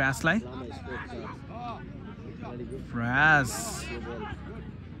फ्रासलाई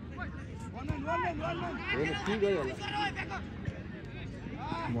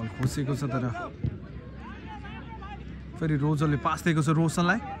बल खोसेको छ तर फेरि रोजलले पास दिएको छ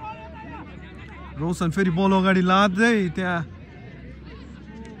रोशनलाई रोशन फेरि बल अगाडि लाँदै त्यहाँ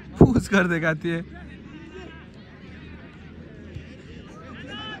पुस गर्दैका थिए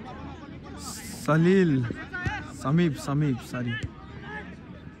समीप सरी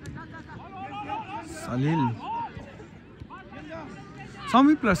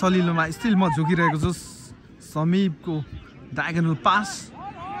समीप र सलिलमा स्टिल म झुकिरहेको छु समीपको डायगोनल पास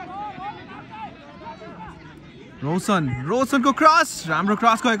रोशनको क्रस राम्रो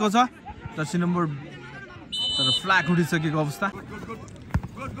क्रस गएको छ जर्सी नम्बर तर फ्ल्याग उडिसकेको अवस्था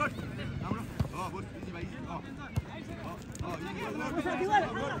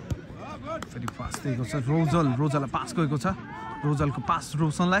फेरि पास दिएको छ रोजललाई पास गएको छ रोजलको पास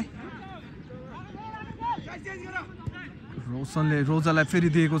रोशनले रोजललाई फेरि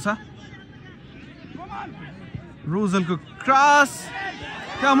दिएको छ रोजलको क्रस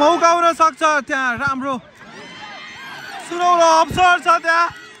त्यहाँ मौका हुन सक्छ त्यहाँ राम्रो सुनौलो अवसर छ त्यहाँ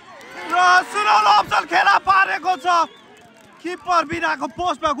र सुनौलो अवसर खेला पारेको छ किपर बिनाको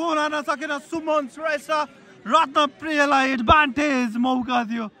पोस्टमा गोल हान्न सकेन सुमन श्रेष्ठ रत्नप्रियलाई एडभान्टेज मौका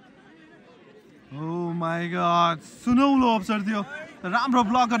दियो ओ माई गॉड सुनौलो अवसर थियो राम्रो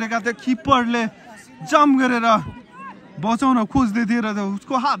ब्लक गरेका थियो किपरले जम्प गरेर बचाउन खोज्दै थियो र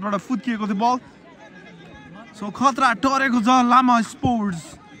उसको हातबाट फुत्किएको थियो बल सो खतरा टरेको छ लामा स्पोर्ट्स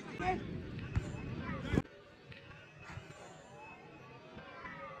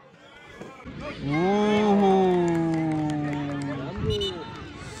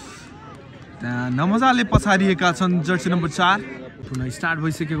त्यहाँ नमजाले पछाडिएका छन् जर्सी नम्बर 4 पुनः स्टार्ट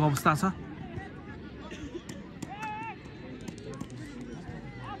भइसकेको अवस्था छ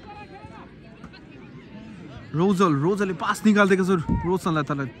रोजलले पास निकालिदिएको छ रोशनलाई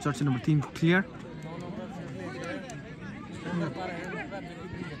तर जर्सी नम्बर 3 को क्लियर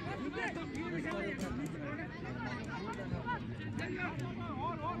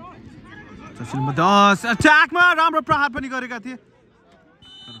जर्सी नम्बर 10 अट्याकमा राम्रो प्रहार पनि गरेका थिए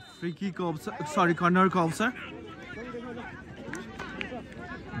तर फ्री किकको अवसर सरी कर्नरको अवसर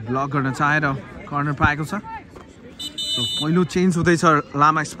ब्लक गर्न चाहेर कर्नर पाएको छ सो पहिलो चेन्ज हुँदैछ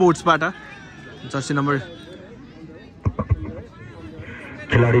लामा स्पोर्ट्सबाट जर्सी नम्बर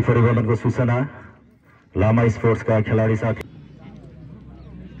खिलाडी परिवर्तनको सूचना लामा स्पोर्ट्सका खिलाडी साथी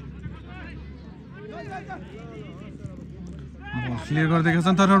क्लियर गरिदिएका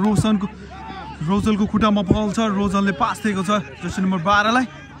छन् तर रोजलको खुट्टामा बल छ रोजलले पास दिएको छ जर्सी नम्बर 12 लाई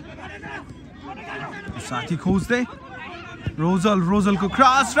साथी खोज्दै रोजलको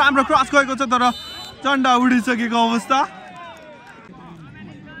क्रस राम्रो क्रस गएको छ तर चण्डा उडिसकेको अवस्था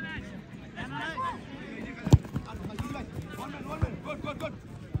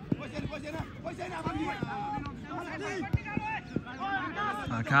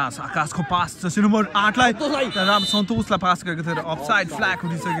आकाशको पास जर्सी नम्बर 8 लाई राम सन्तोषलाई पास गरेको थियो र अफसाइड फ्ल्याग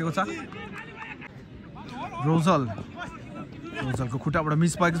उडिसकेको छ रोजलको खुट्टाबाट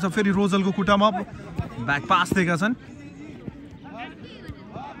मिस भएको छ फेरि रोजलको खुट्टामा ब्याक पास दिएका छन्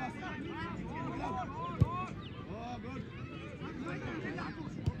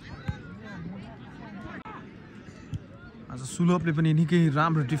आज सुलभले पनि निकै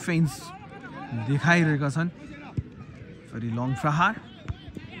राम्रो डिफेन्स देखाइरहेका छन् फेरि लङ प्रहार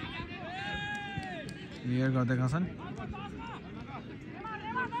क्लियर गर्दैका छन्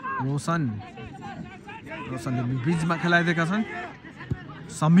रोशनले ब्रिजमा खेलाइदिएका छन्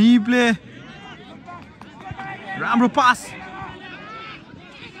समीपले राम्रो पास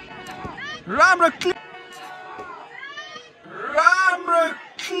राम्रो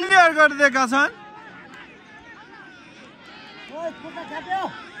क्लियर गरिदिएका छन्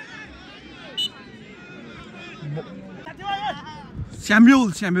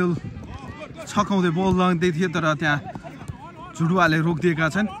स्याम्युल छकाउँदै बल लाग्दै थियो तर त्यहाँ जुडुवाले रोकिदिएका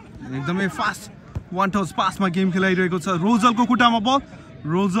छन् एकदमै फास्ट वान टच पासमा गेम खेलाइरहेको छ रोजलको खुट्टामा बल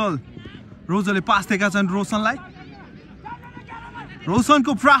रोजलले पास दिएका छन्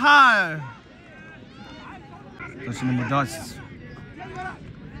रोशनको प्रहार जर्सी नम्बर 10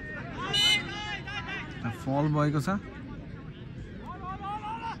 फल भएको छ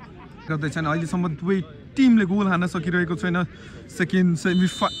गर्दैछन् अहिलेसम्म दुवै टिमले गोल हान्न सकिरहेको छैन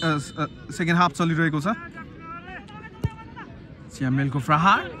सेकेन्ड हाफ चलिरहेको छ स्याम्युलको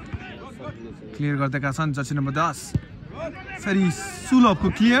प्रहार क्लियर गर्दैका छन् जर्सी नम्बर 10 फेरि सुलभको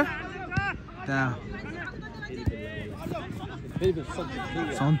क्लियर त्यहाँ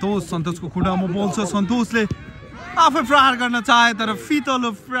सन्तोषको खुट्टामा बल छ सन्तोषले आफै प्रहार गर्न चाहे तर फितलो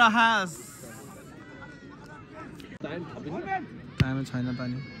प्रहार टाइम छैन त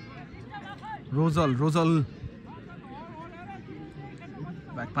नि रोजल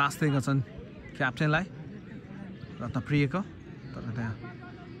ब्याक पास दिएका छन् क्याप्टेनलाई रत्नप्रियको तर त्यहाँ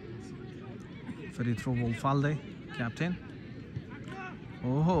फेरि थ्रो बल फाल्दै क्याप्टेन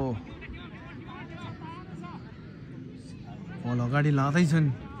ओहो बल अगाडि लाँदैछन्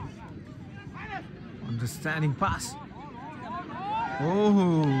अन्डरस्ट्यान्डिङ पास ओहो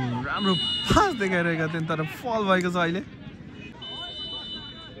राम्रो पास देखाइरहेका थिए तर फल भएको छ अहिले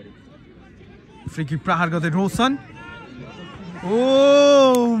फ्री किक प्रहार गर्दै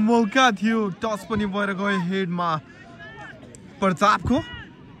ओ मौका थियो टस पनि भएर गयो हेडमा प्रतापको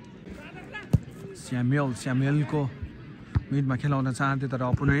स्यामुएलको मिडमा खेलाउन चाहन्थे तर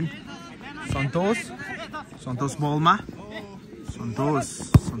अपोनेन्ट सन्तोष बलमा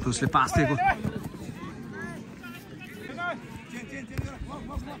सन्तोषले पास दिएको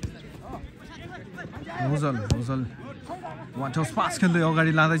रोजल वाट हाउस पास खेल्दै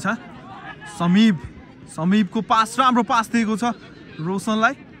अगाडि लाँदैछ समीपको पास राम्रो पास दिएको छ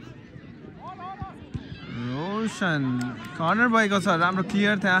रोशन कर्नर भएको छ राम्रो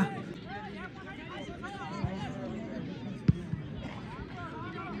क्लियर त्यहाँ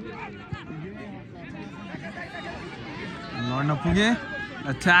लड्न पुगे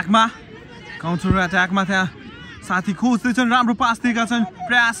अट्याकमा काउन्टर अट्याकमा त्यहाँ साथी खोज्दैछन् राम्रो पास दिएका छन्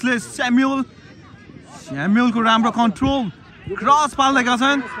प्रयासले स्यामुएलको राम्रो कन्ट्रोल क्रस पाल्दैका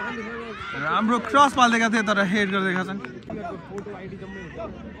छन् राम्रो क्रस पाल्दैका थिए तर हेड गर्दैका छन्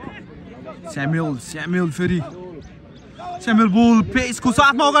स्यामुएल फेरि बोल पेसको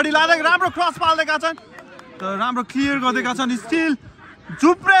साथमा अगाडि लाँदै राम्रो क्रस पाल्दैका छन् तर राम्रो क्लियर गर्दैका छन् स्टिल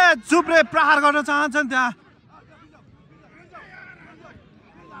झुप्रे प्रहार गर्न चाहन्छन् त्यहाँ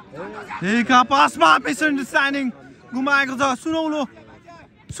एका पासमा मिसअन्डरस्ट्यान्डिङ गुमाएको छ सुनौलो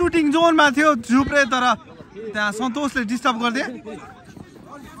सुटिङ जोनमा थियो झुप्रे तर त्यहाँ सन्तोषले डिस्टर्ब गरिदिए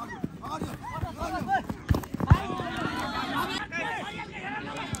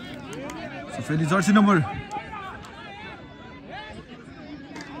फेरि जर्सी नम्बर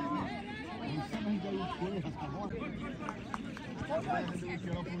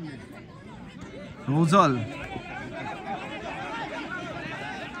रोजल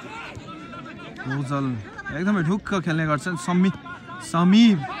एकदमै ढुक्क खेल्ने गर्छन्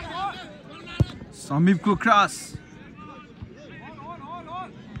समीपको क्रस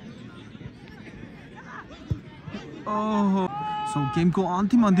ओहो सो गेमको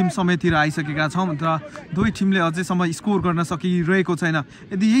अन्तिम समयतिर आइसकेका छौँ तर दुवै टिमले अझैसम्म स्कोर गर्न सकिरहेको छैन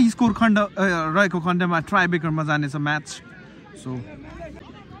यदि यही स्कोर खण्ड रहेको खण्डमा ट्राई ब्रेकरमा जानेछ म्याच सो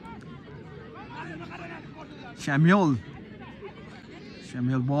स्यामुएल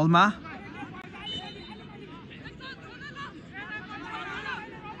बलमा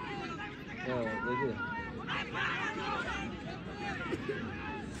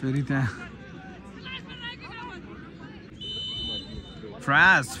फेरि त्यहाँ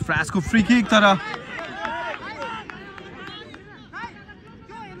फ्रासको फ्री किक तर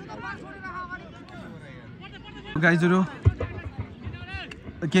गाइजहरु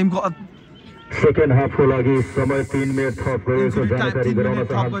गेमको सेकेन्ड हाफको लागि समय 3 मिनेट थप गएको जानकारी गराउन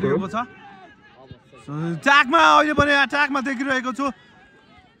चाहन्छु सो अट्याकमा अहिले पनि अट्याकमा देखिरहेको छु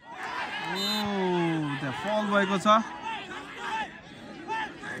त्यहाँ फल भएको छ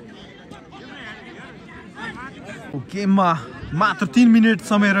गेममा मात्र 3 मिनेट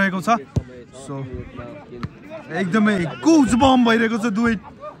समय रहेको छ सो एकदमै गुज बम भइरहेको छ दुवै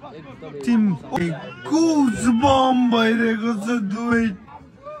टिम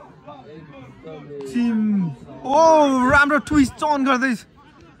ओ राम्रो ट्विस्ट टर्न गर्दै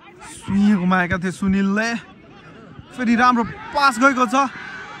सुई घुमाएका थिए सुनिलले फेरि राम्रो पास गएको छ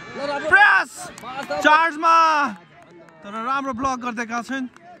प्रयास चार्जमा तर राम्रो ब्लक गर्दैका छन्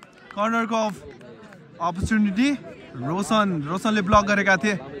कर्नरको अपर्च्युनिटी रोशनले ब्लक गरेका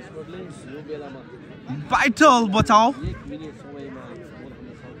थिए भाइटल बचाउ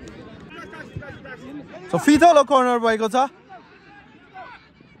सो फिथलो कर्नर भएको छ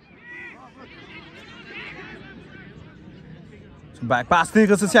ब्याक पास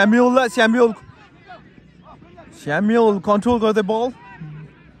दिएको छ स्यामुएल कन्ट्रोल गर्दै बल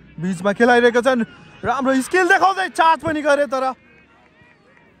बीचमा खेलाइरहेका छन् राम्रो स्किल देखाउँदै चार्ज पनि गरे तर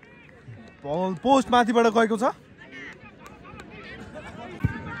बल पोस्ट माथिबाट गएको छ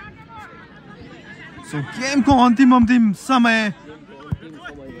सो गेमको अन्तिम समय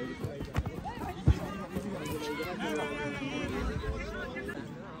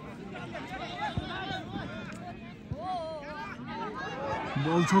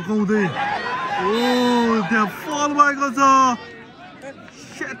बल छोकाउँदै त्यहाँ फल भएको छ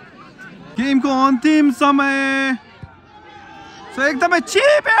गेमको अन्तिम समय सो एकदमै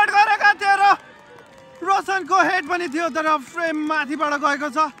चिप हेड गरेका थियो र रोशनको हेड पनि थियो तर फ्रेम माथिबाट गएको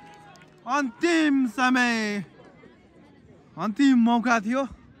छ अन्तिम समय अन्तिम मौका थियो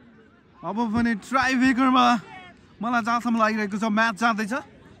अब पनि ट्राई ब्रेकरमा मलाई जहाँसम्म लागिरहेको छ म्याच जाँदैछ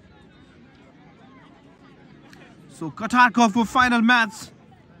सो कठार कपको final match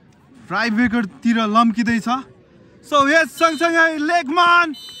try ब्रेकरतिर लम्किँदैछ so yes सँगसँगै लेगमान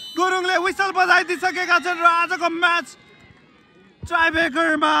गुरुङले विसल बजाइदिइसकेका छन् र आजको म्याच ट्राई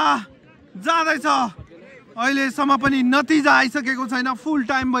ब्रेकरमा जाँदैछ अहिलेसम्म पनि नतिजा आइसकेको छैन, फुल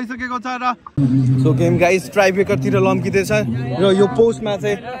टाइम भइसकेको छ र सो गेम गाइस ट्राई ब्रेकरतिर लम्किँदैछ र यो पोस्टमा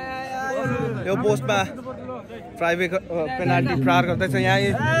ट्राई ब्रेकर पेनाल्टी प्रहार गर्दैछ। यहाँ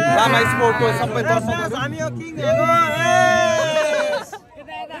लामा स्पोर्टको सबै दर्शकहरू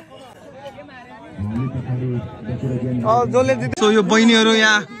सो यो बहिनीहरू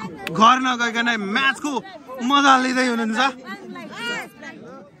यहाँ घर नगइकन म्याचको मजा लिँदै हुनुहुन्छ।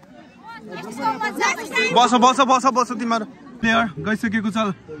 बस तिमीहरू प्लेयर गइसकेको छ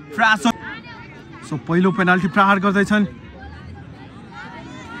फ्रास। सो पहिलो पेनाल्टी प्रहार गर्दैछन्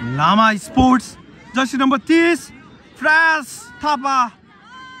लामा sports, Jersey number 30 France Thapa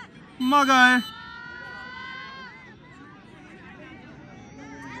Magar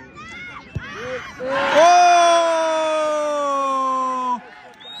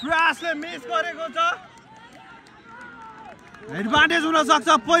फ्रासले miss गरेको छ। एडभान्टेज हुन सक्छ,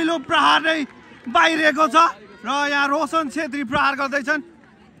 पहिलो प्रहार नै बाहिरिएको छ र यहाँ रोशन छेत्री प्रहार गर्दैछन्।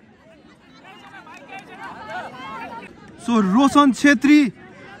 So Roshan Chhetri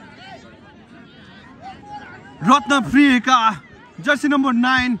रत्नप्रियका Jersey number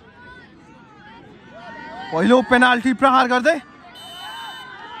 9 पहिलो पेनाल्टी प्रहार गर्दै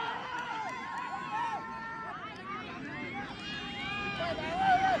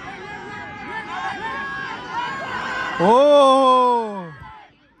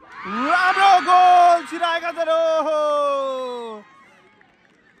राम्रो गोल छिराएका छन्।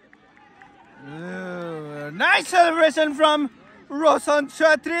 Nice celebration from Roshan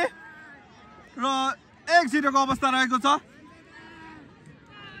Chhetri र 1-0 को अवस्था रहेको छ।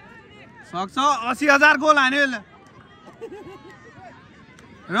 सक्छ 80,000 गोल हान्यो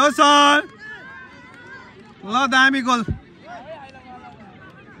रोशन, ल दामी गोल।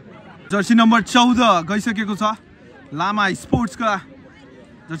 जर्सी नम्बर 14 गइसकेको छ लामा स्पोर्ट्सका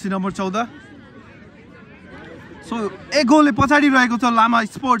जर्सी नम्बर 14। सो एक गोलले पछाडि रहेको छ लामा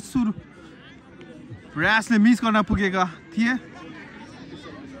स्पोर्ट्स। सुरु प्रयासले मिस गर्न पुगेका थिए।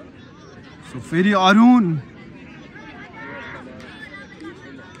 सो फेरि अरुण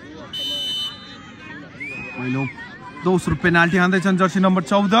पहिलो दोस्रो पेनाल्टी हान्दैछन् जर्सी नम्बर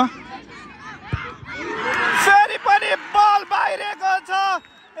 14। फेरि पनि बल बाहिरिएको छ,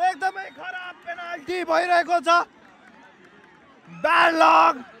 एकदमै खराब पेनाल्टी भइरहेको छ। Bad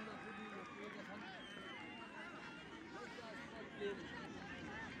lock.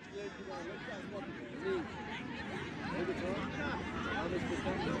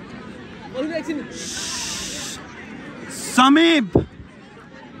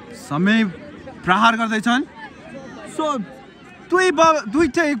 समीप प्रहार गर्दैछन्। सो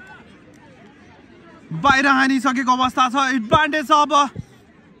दुईटै बाहिर हानिसकेको अवस्था छ। एडभान्टेज छ अब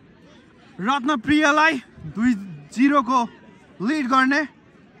रत्नप्रियलाई 2-0 को लिड गर्ने।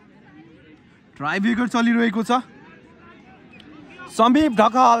 ट्राई ब्रेकर चलिरहेको छ। समीप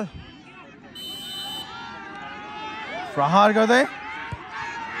ढकाल प्रहार गर्दै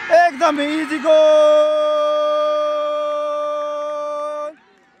एकदम इजी गोल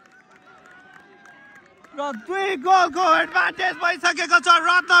र 2 गोलको एडभान्टेज भइसकेको छ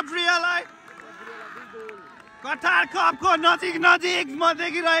रत्नप्रियलाई। कथार कपको नजिक म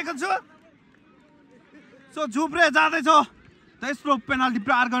देखिरहेको छु। सो झुप्रे जाँदैछ तेस्रो पेनाल्टी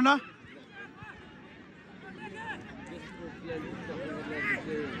प्रहार गर्न।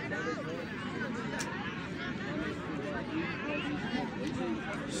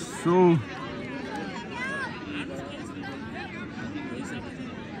 सो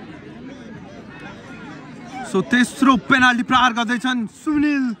तेस्रो पेनाल्टी प्रहार गर्दैछन्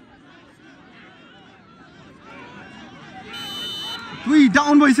सुनिल। 2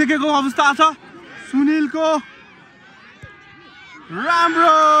 डाउन भइसकेको अवस्था छ सुनिलको।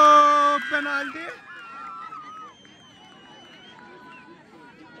 राम्रो पेनाल्टी।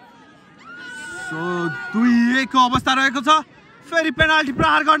 सो 2-1 को अवस्था रहेको छ। फेरि पेनाल्टी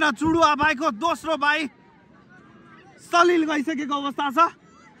प्रहार गर्न चुडुवा भाइको दोस्रो भाइ सलिल गइसकेको अवस्था छ।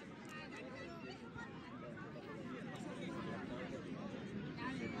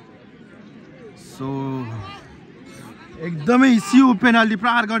 सो एकदमै सिउ पेनाल्टी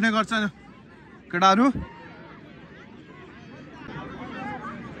प्रहार गर्ने गर्छन् केटाहरू।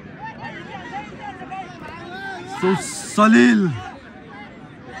 सो सलिल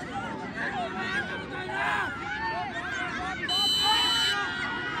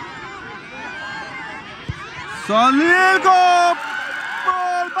सलिलको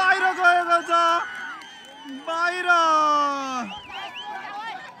बल बाहिर गएको छ। बाहिर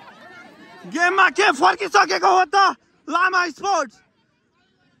गेममा के फर्किसकेको हो त लामा स्पोर्ट्स।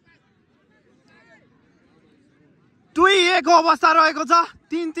 2-1 को अवस्था रहेको छ।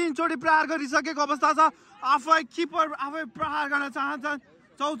 3-3 चोटि प्रहार गरिसकेको अवस्था छ। आफै किपर आफै प्रहार गर्न चाहन्छन्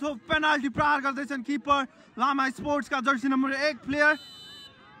चौथो पेनाल्टी प्रहार गर्दैछन् किपर लामा स्पोर्ट्स का जर्सी नम्बर 1 प्लेयर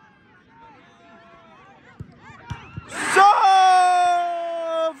सो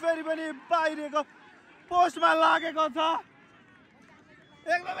फेरि पनि बाहिरको पोस्टमा लागेको छ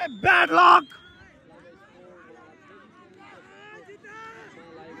एकदमै bad lock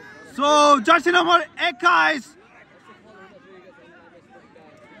so Jersey number 21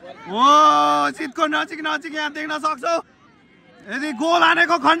 ओ जितको नजिक यहाँ देख्न सक्छौ यदि गोल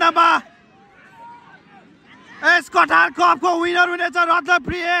हानेको खण्डमा यस कठार कपको विनर हुनेछ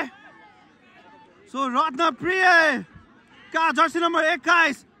रत्नप्रिय सो रत्नप्रिय का जर्सी नम्बर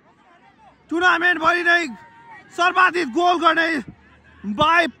 21 टुर्नामेन्ट भरि नै सर्वाधिक गोल गर्ने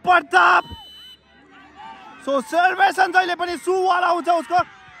भाइ प्रताप सो सेलिब्रेसन जहिले पनि सुवाला हुन्छ उसको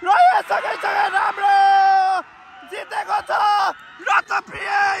र यसकै राम्रो जितेको छ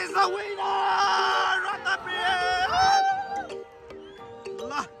Ratnapriya is the winner! Ratnapriya!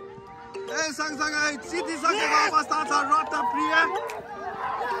 ल सँगसँगै जितिसकेको अवस्था छ Ratnapriya.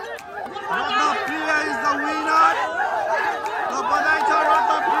 Ratnapriya is the winner. ल बधाई छ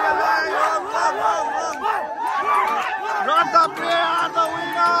Ratnapriyaलाई. Ratnapriya are the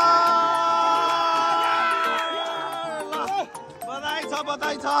winner. ल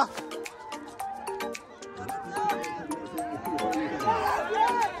बधाई छ.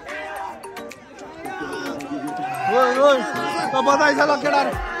 रोय ल बधाई छ ल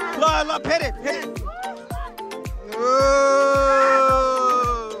केटाहरु ल फेरि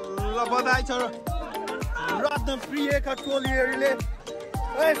ल बधाई छ रत्नप्रियका टोलीहरुले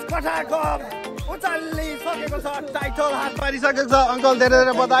यस कठारको उचालिसकेको छ टाइटल हात पारिसकेको छ अंकल धेरै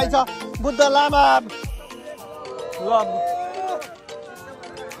धेरै बधाई छ बुद्ध लामा ल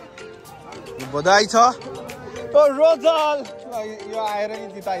बधाई छ ओ रोजल यो आएर नि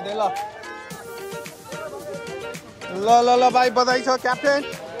जिताइदे ल ल भाइ बधाई छ क्याप्टेन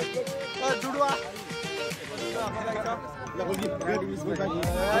जुडुवा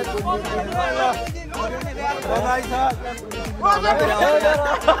बधाई छ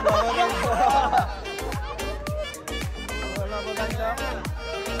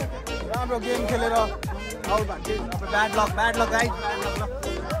राम्रो गेम खेलेर bad lock guys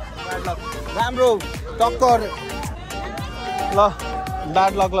bad lock राम्रो टक्कर ल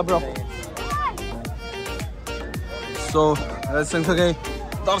ब्याड लक ल ब्रो सो सँगसँगै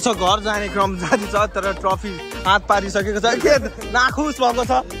दर्शक घर जाने क्रम जारी छ तर ट्रफी हात पारिसकेको छ के नाखुस भएको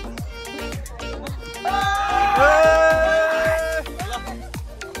छ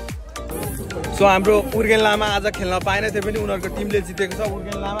सो हाम्रो उर्गेन लामा आज खेल्न पाएन थियो पनि उनीहरूको टिमले जितेको छ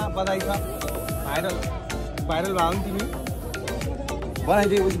उर्गेन लामा बधाई छ भाइरल भयो नि तिमी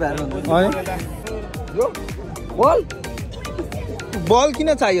बनाइदिए उस भाइरल बल किन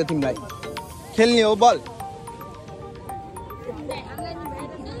चाहियो तिमीलाई खेल्ने हो बल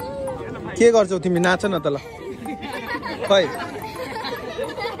के गर्छौ तिमी नाच न त ल खै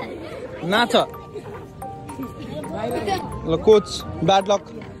नाच ल coach bad lock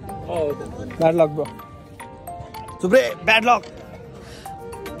bro चुप्रे bad lock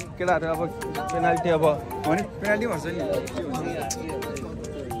केटाहरु अब पेनाल्टी अब भने पेनाल्टी भन्छ नि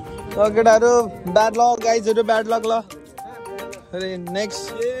केटाहरु ब्याड लक गाइजहरु ब्याड लक ल अरे नेक्स्ट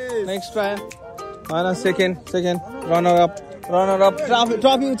ट्राई हैन सेकेन्ड रनर अप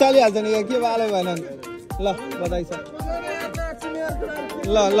ट्रफी उचालिहाल्छ नि के वाले भएन ल बधाई छ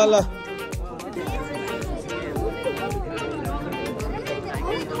ल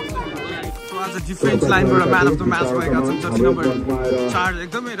आज defence लाइनबाट man of the match भएका छन् जर्सी नम्बर 4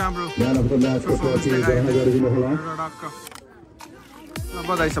 एकदमै राम्रो परफर्मेन्स देखाएको ल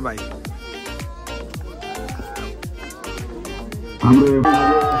बधाई छ भाइ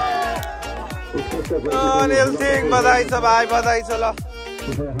अनिल सिंह बधाई छ भाइ बधाई छ ल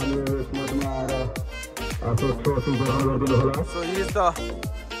So he is the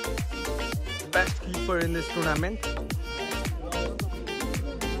best keeper in this tournament.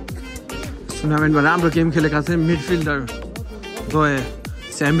 Tournament में राम्रो गेम खेलेका छन् मिडफिल्डर गए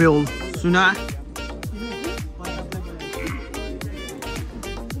स्यामुएल सुना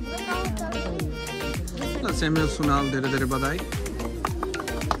स्यामुएल सुनाल धेरै धेरै बधाई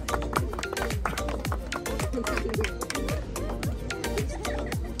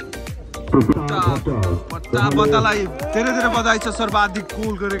बत्तालाई धेरै धेरै बधाई छ सर्वाधिक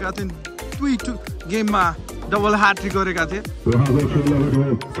गोल गरेका थिए दुई गेममा डबल ह्याट्रिक गरेका थिए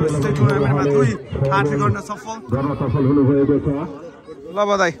टुर्नामेन्टमा दुई ह्याट्रिक गर्न सफल ल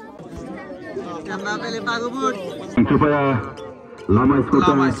बधाई लामा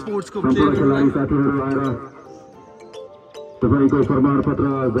स्पोर्ट्सको प्लेयरहरुलाई तपाईको प्रमाणपत्र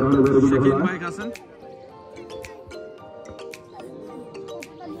ग्रहण गरिदिनुहोला भएका छन्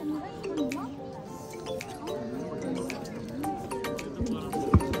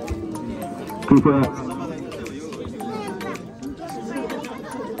कृपया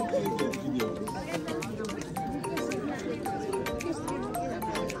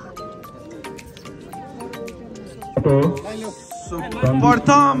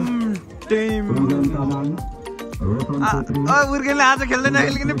प्रथम टिम उर्गेनले आज खेल्दैन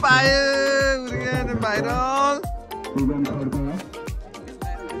खेल्ने पायो उर्गेन भाइरल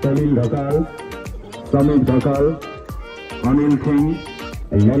सलिल ढकाल समीर ढकाल अनिल सिंह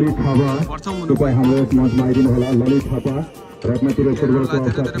ललित थापा कृपया हाम्रो मञ्चमा आइदिनु होला ललित थापा रत्नप्रिय फुटबलको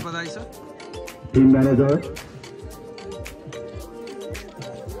टिम म्यानेजर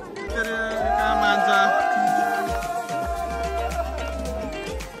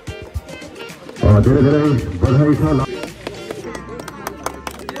धेरै धेरै बधाई छ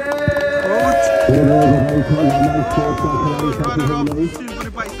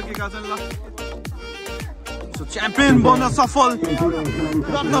च्याम्पियन बन्न सफल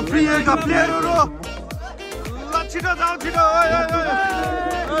रत्नप्रियका प्लेयरहरू ल छिटो जाऊ छिटो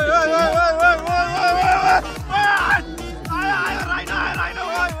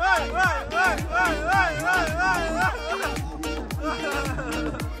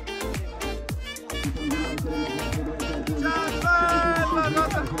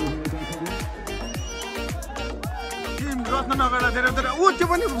रत्ननगरलाई धेरै धेरै त्यो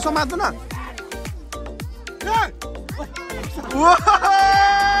पनि समात्दैन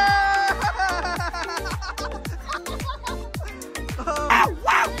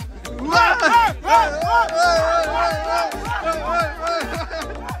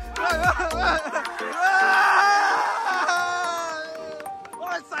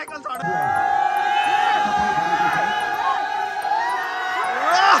cycle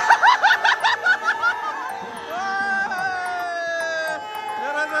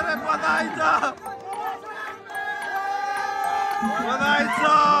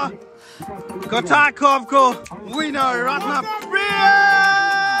Kotakhovko winner Ratnapriya.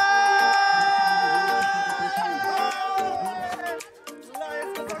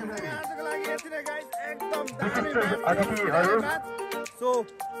 So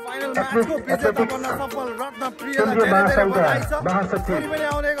final match को विजेता बन्न सफल रत्नप्रियलाई धेरै धेरै बधाई छ। फेरि पनि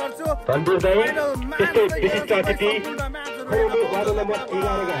आउने गर्छु। Final match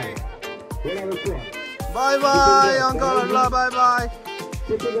Bye bye uncle, bye bye.